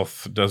give you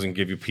health, doesn't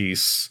give you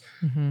peace,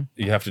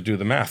 you have to do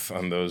the math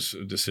on those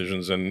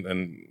decisions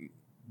and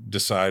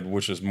decide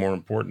which is more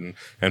important.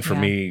 And for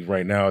me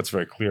right now, it's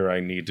very clear I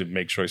need to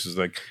make choices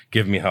that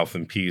give me health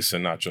and peace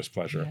and not just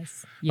pleasure.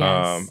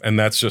 Yes. And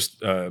that's just,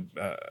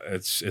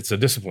 it's a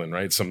discipline,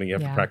 right? It's something you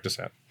have to practice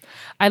at.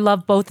 I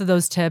love both of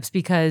those tips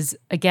because,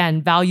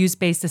 again,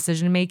 values-based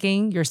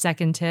decision-making, your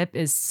second tip,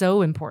 is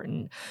so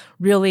important.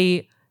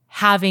 Really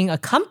having a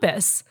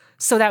compass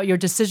so that your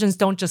decisions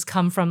don't just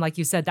come from, like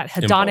you said, that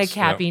hedonic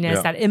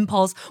happiness, that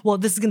impulse. Well,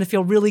 this is going to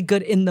feel really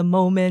good in the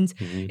moment.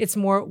 It's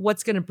more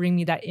what's going to bring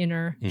me that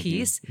inner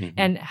peace,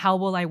 and how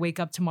will I wake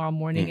up tomorrow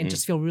morning and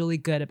just feel really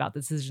good about the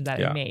decision that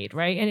I made,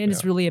 right? And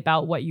it's really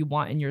about what you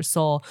want in your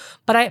soul.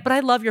 But I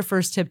love your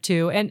first tip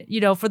too. And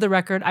for the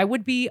record, I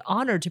would be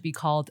honored to be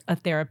called a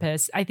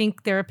therapist. I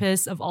think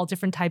therapists of all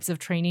different types of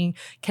training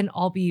can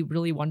all be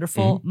really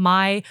wonderful.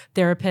 My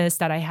therapist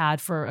that I had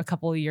for a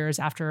couple of years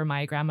after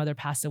my grandmother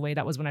passed away,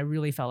 that was when I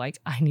really felt like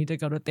I need to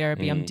go to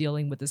therapy. I'm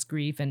dealing with this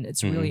grief and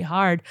it's really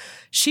hard.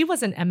 She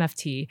was an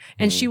MFT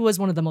and she was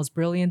one of the most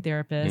brilliant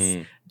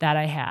therapists that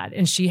I had.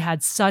 And she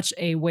had such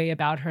a way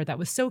about her that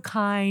was so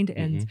kind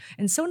and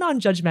so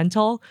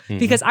non-judgmental,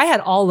 because I had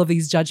all of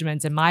these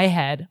judgments in my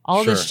head,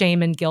 all this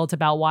shame and guilt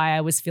about why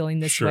I was feeling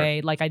this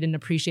way. Like I didn't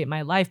appreciate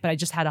my life, but I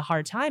just had a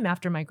hard time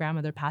after my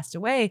grandmother passed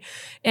away.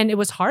 And it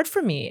was hard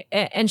for me.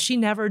 And she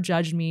never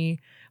judged me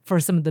for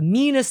some of the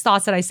meanest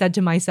thoughts that I said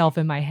to myself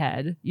in my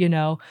head,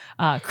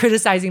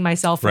 criticizing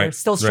myself for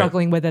still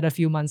struggling with it a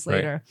few months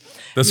later.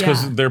 That's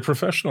because they're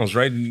professionals,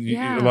 right?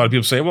 A lot of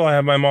people say, well, I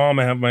have my mom,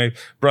 I have my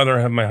brother,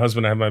 I have my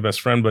husband, I have my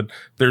best friend, but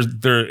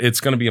it's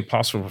going to be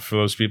impossible for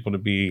those people to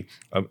be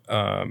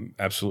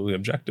absolutely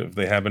objective.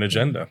 They have an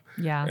agenda.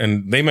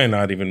 And they may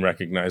not even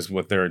recognize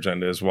what their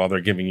agenda is while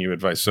they're giving you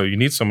advice. So you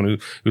need someone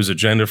who's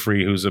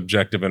agenda-free, who's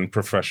objective and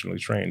professionally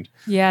trained.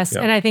 Yes.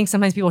 And I think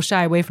sometimes people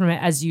shy away from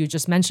it, as you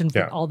just mentioned,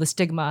 all the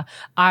stigma.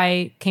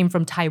 I came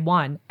from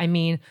Taiwan. I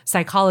mean,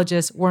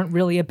 psychologists weren't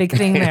really a big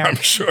thing there. I'm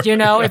sure.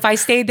 If I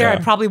stayed there, I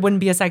probably wouldn't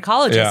be a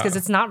psychologist because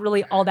it's not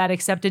really all that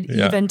accepted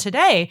even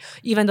today,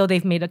 even though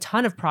they've made a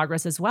ton of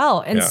progress as well.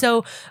 And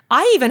so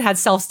I even had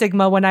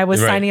self-stigma when I was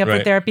signing up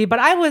for therapy, but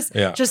I was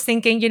just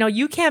thinking,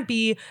 you can't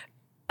be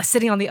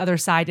sitting on the other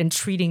side and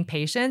treating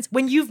patients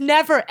when you've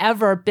never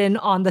ever been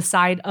on the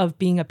side of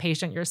being a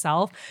patient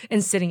yourself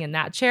and sitting in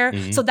that chair.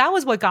 So that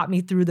was what got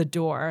me through the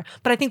door.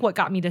 But I think what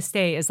got me to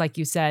stay is, like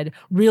you said,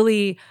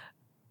 really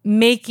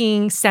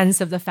making sense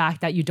of the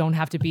fact that you don't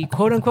have to be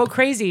quote unquote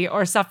crazy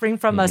or suffering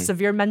from a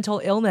severe mental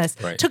illness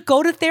to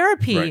go to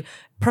therapy.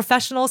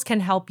 Professionals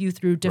can help you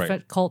through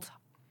difficult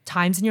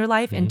times in your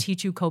life and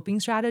teach you coping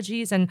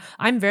strategies. And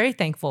I'm very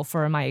thankful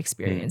for my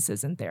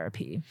experiences in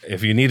therapy.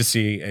 If you need to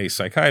see a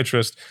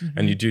psychiatrist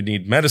and you do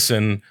need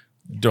medicine,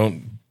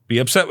 don't be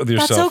upset with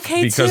yourself. That's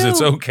okay because too.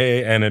 It's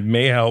okay and it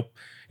may help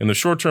in the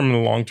short term and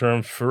the long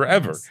term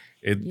forever.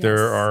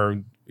 There are,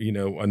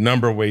 a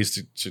number of ways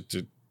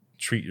to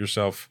treat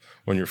yourself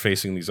when you're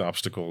facing these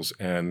obstacles.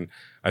 And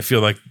I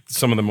feel like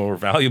some of the more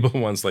valuable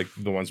ones, like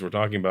the ones we're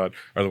talking about,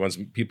 are the ones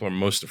people are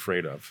most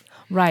afraid of.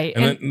 Right.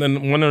 And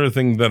then one other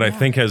thing that I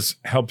think has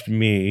helped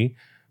me,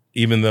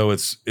 even though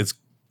it's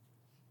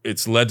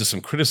led to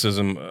some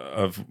criticism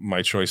of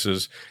my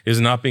choices,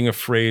 is not being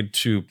afraid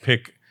to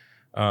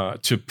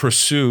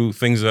pursue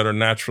things that are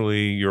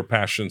naturally your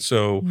passion.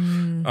 So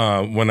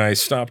when I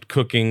stopped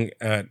cooking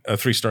at a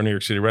 3-star New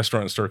York City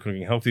restaurant and started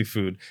cooking healthy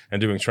food and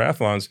doing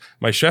triathlons,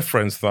 my chef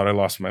friends thought I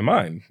lost my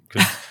mind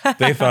because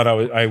they thought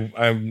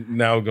I'm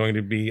now going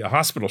to be a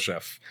hospital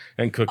chef,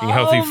 and cooking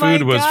healthy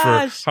food was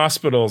for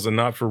hospitals and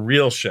not for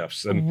real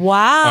chefs. And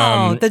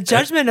the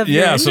judgment of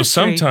your industry. So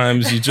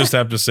sometimes you just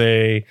have to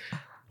say,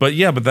 but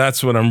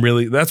that's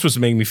what's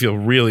making me feel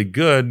really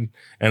good.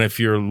 And if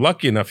you're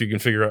lucky enough, you can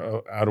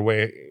figure out a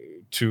way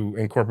to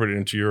incorporate it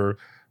into your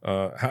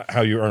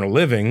how you earn a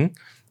living.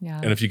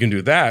 And if you can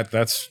do that,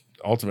 that's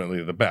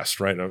ultimately the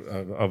best, right,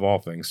 of all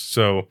things.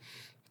 So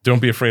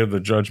don't be afraid of the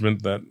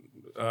judgment that,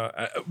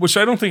 which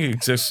I don't think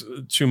exists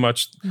too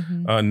much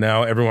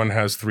now. Everyone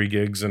has 3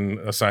 gigs and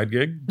a side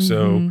gig.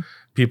 So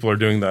people are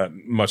doing that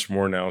much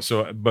more now.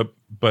 So,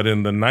 but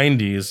in the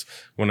 90s,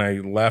 when I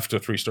left a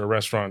 3-star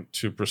restaurant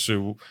to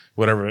pursue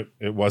whatever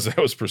it was I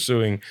was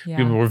pursuing,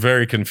 people were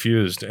very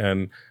confused.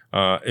 And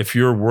if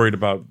you're worried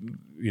about,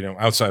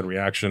 outside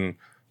reaction,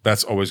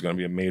 that's always going to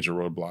be a major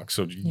roadblock.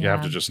 So you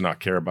have to just not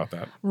care about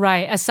that.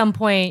 Right. At some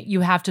point,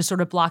 you have to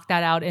sort of block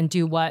that out and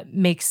do what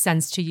makes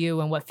sense to you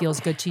and what feels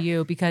good to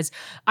you. Because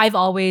I've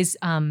always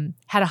had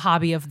a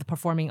hobby of the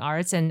performing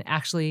arts. And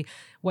actually,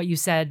 what you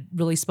said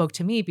really spoke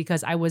to me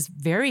because I was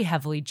very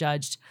heavily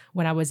judged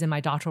when I was in my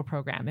doctoral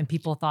program. And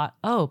people thought,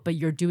 oh, but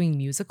you're doing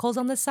musicals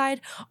on the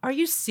side? Are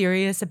you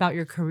serious about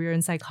your career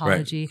in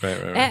psychology? Right.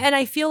 And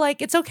I feel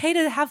like it's okay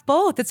to have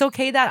both. It's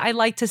okay that I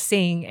like to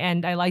sing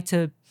and I like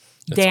to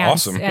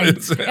dance awesome.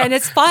 and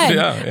it's fun.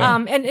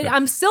 Yeah.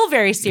 I'm still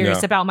very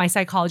serious about my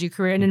psychology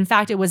career. And in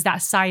fact, it was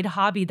that side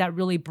hobby that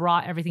really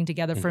brought everything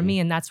together for me.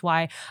 And that's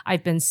why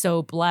I've been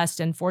so blessed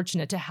and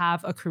fortunate to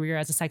have a career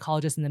as a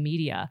psychologist in the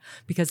media,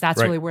 because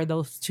that's really where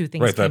those two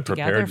things came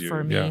together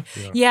for me.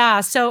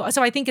 So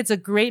I think it's a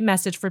great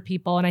message for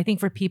people. And I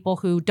think for people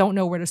who don't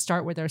know where to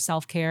start with their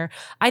self-care,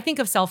 I think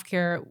of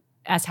self-care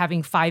as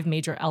having 5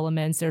 major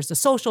elements. There's the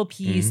social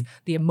piece,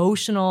 the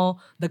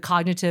emotional, the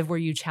cognitive, where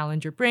you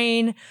challenge your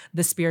brain,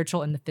 the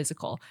spiritual, and the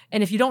physical.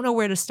 And if you don't know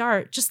where to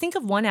start, just think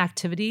of one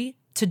activity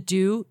to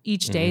do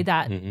each day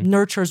that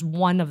nurtures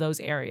one of those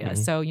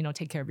areas. So,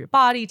 take care of your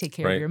body, take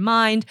care of your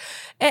mind.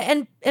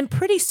 And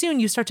pretty soon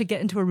you start to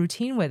get into a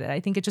routine with it. I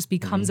think it just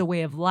becomes a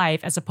way of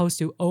life as opposed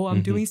to,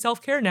 I'm doing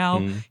self-care now.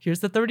 Here's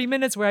the 30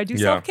 minutes where I do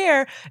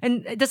self-care.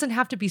 And it doesn't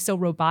have to be so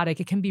robotic.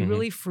 It can be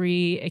really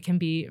free. It can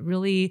be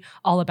really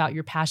all about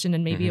your passion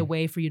and maybe a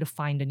way for you to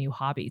find a new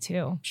hobby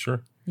too.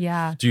 Sure.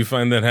 Yeah. Do you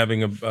find that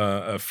having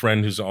a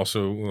friend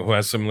who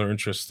has similar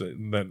interests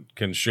that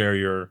can share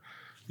your,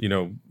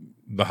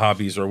 the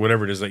hobbies or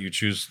whatever it is that you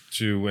choose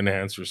to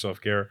enhance your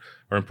self-care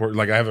are important?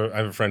 Like I have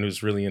a friend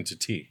who's really into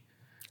tea.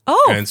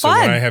 Oh, and so fun.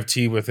 when I have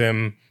tea with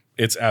him,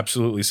 it's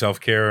absolutely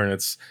self-care, and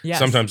it's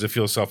sometimes it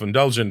feels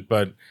self-indulgent,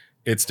 but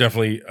it's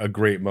definitely a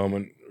great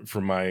moment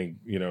for my,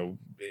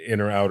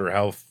 inner outer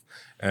health.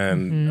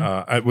 And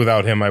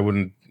without him, I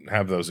wouldn't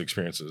have those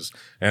experiences.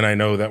 And I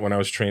know that when I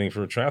was training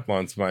for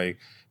triathlons, my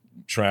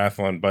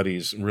triathlon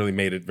buddies really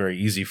made it very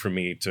easy for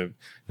me to.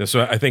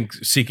 So I think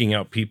seeking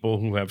out people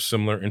who have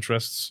similar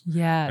interests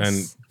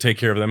and take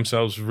care of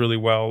themselves really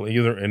well,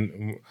 either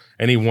in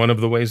any one of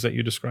the ways that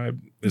you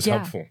described, is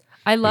helpful.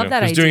 I love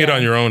that idea. Because doing it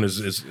on your own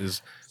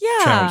is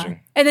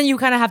challenging. And then you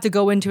kind of have to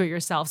go into it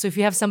yourself. So if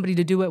you have somebody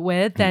to do it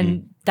with,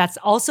 then that's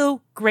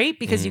also great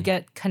because you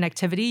get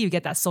connectivity, you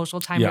get that social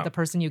time with the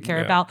person you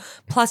care about.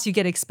 Plus you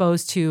get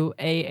exposed to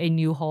a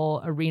new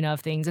whole arena of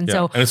things. And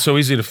so it's so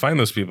easy to find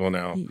those people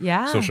now.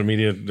 Yeah. Social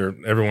media,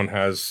 everyone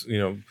has,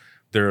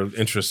 their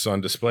interests on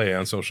display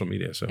on social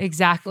media. So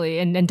exactly.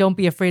 And don't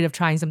be afraid of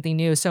trying something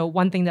new. So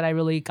one thing that I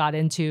really got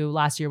into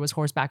last year was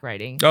horseback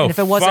riding. Oh, and if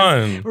it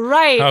wasn't, fun.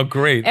 Right. How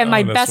great. And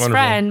my best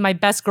friend, my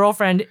best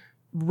girlfriend,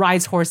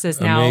 rides horses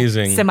now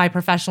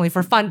semi-professionally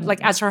for fun,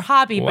 like as her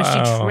hobby, but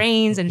she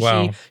trains and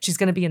she's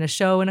going to be in a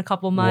show in a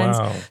couple months.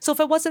 So if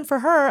it wasn't for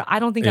her, I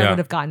don't think I would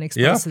have gotten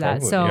exposed to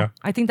that. Probably, so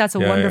I think that's a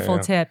wonderful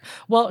tip.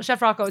 Well,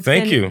 Chef Rocco, it's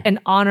been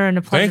an honor and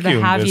a pleasure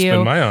to have you. It's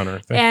been my honor.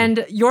 Thank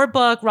you. Your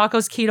book,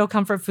 Rocco's Keto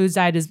Comfort Foods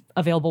Diet, is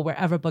available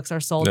wherever books are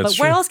sold. That's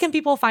but where else can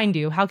people find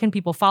you? How can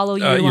people follow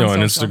you? On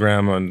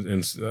Instagram,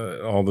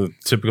 on all the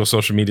typical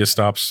social media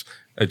stops.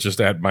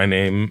 Just at my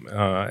name,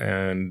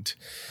 and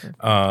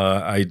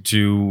I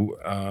do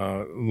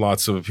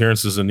lots of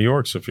appearances in New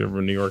York. So if you're ever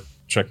in New York,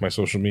 check my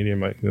social media.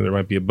 There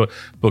might be a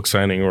book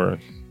signing or a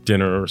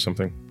dinner or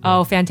something.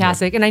 Oh,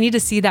 fantastic. And I need to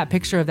see that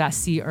picture of that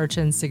sea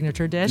urchin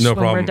signature dish when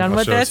we're done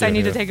with this. I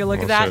need to take a look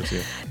at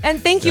that.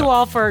 And thank you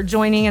all for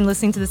joining and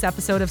listening to this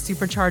episode of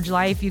Supercharged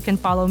Life. You can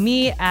follow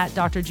me at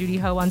Dr. Judy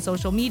Ho on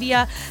social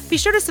media. Be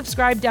sure to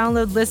subscribe,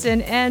 download,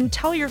 listen, and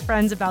tell your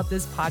friends about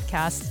this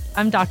podcast.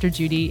 I'm Dr.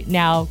 Judy.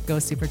 Now go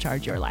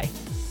supercharge your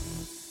life.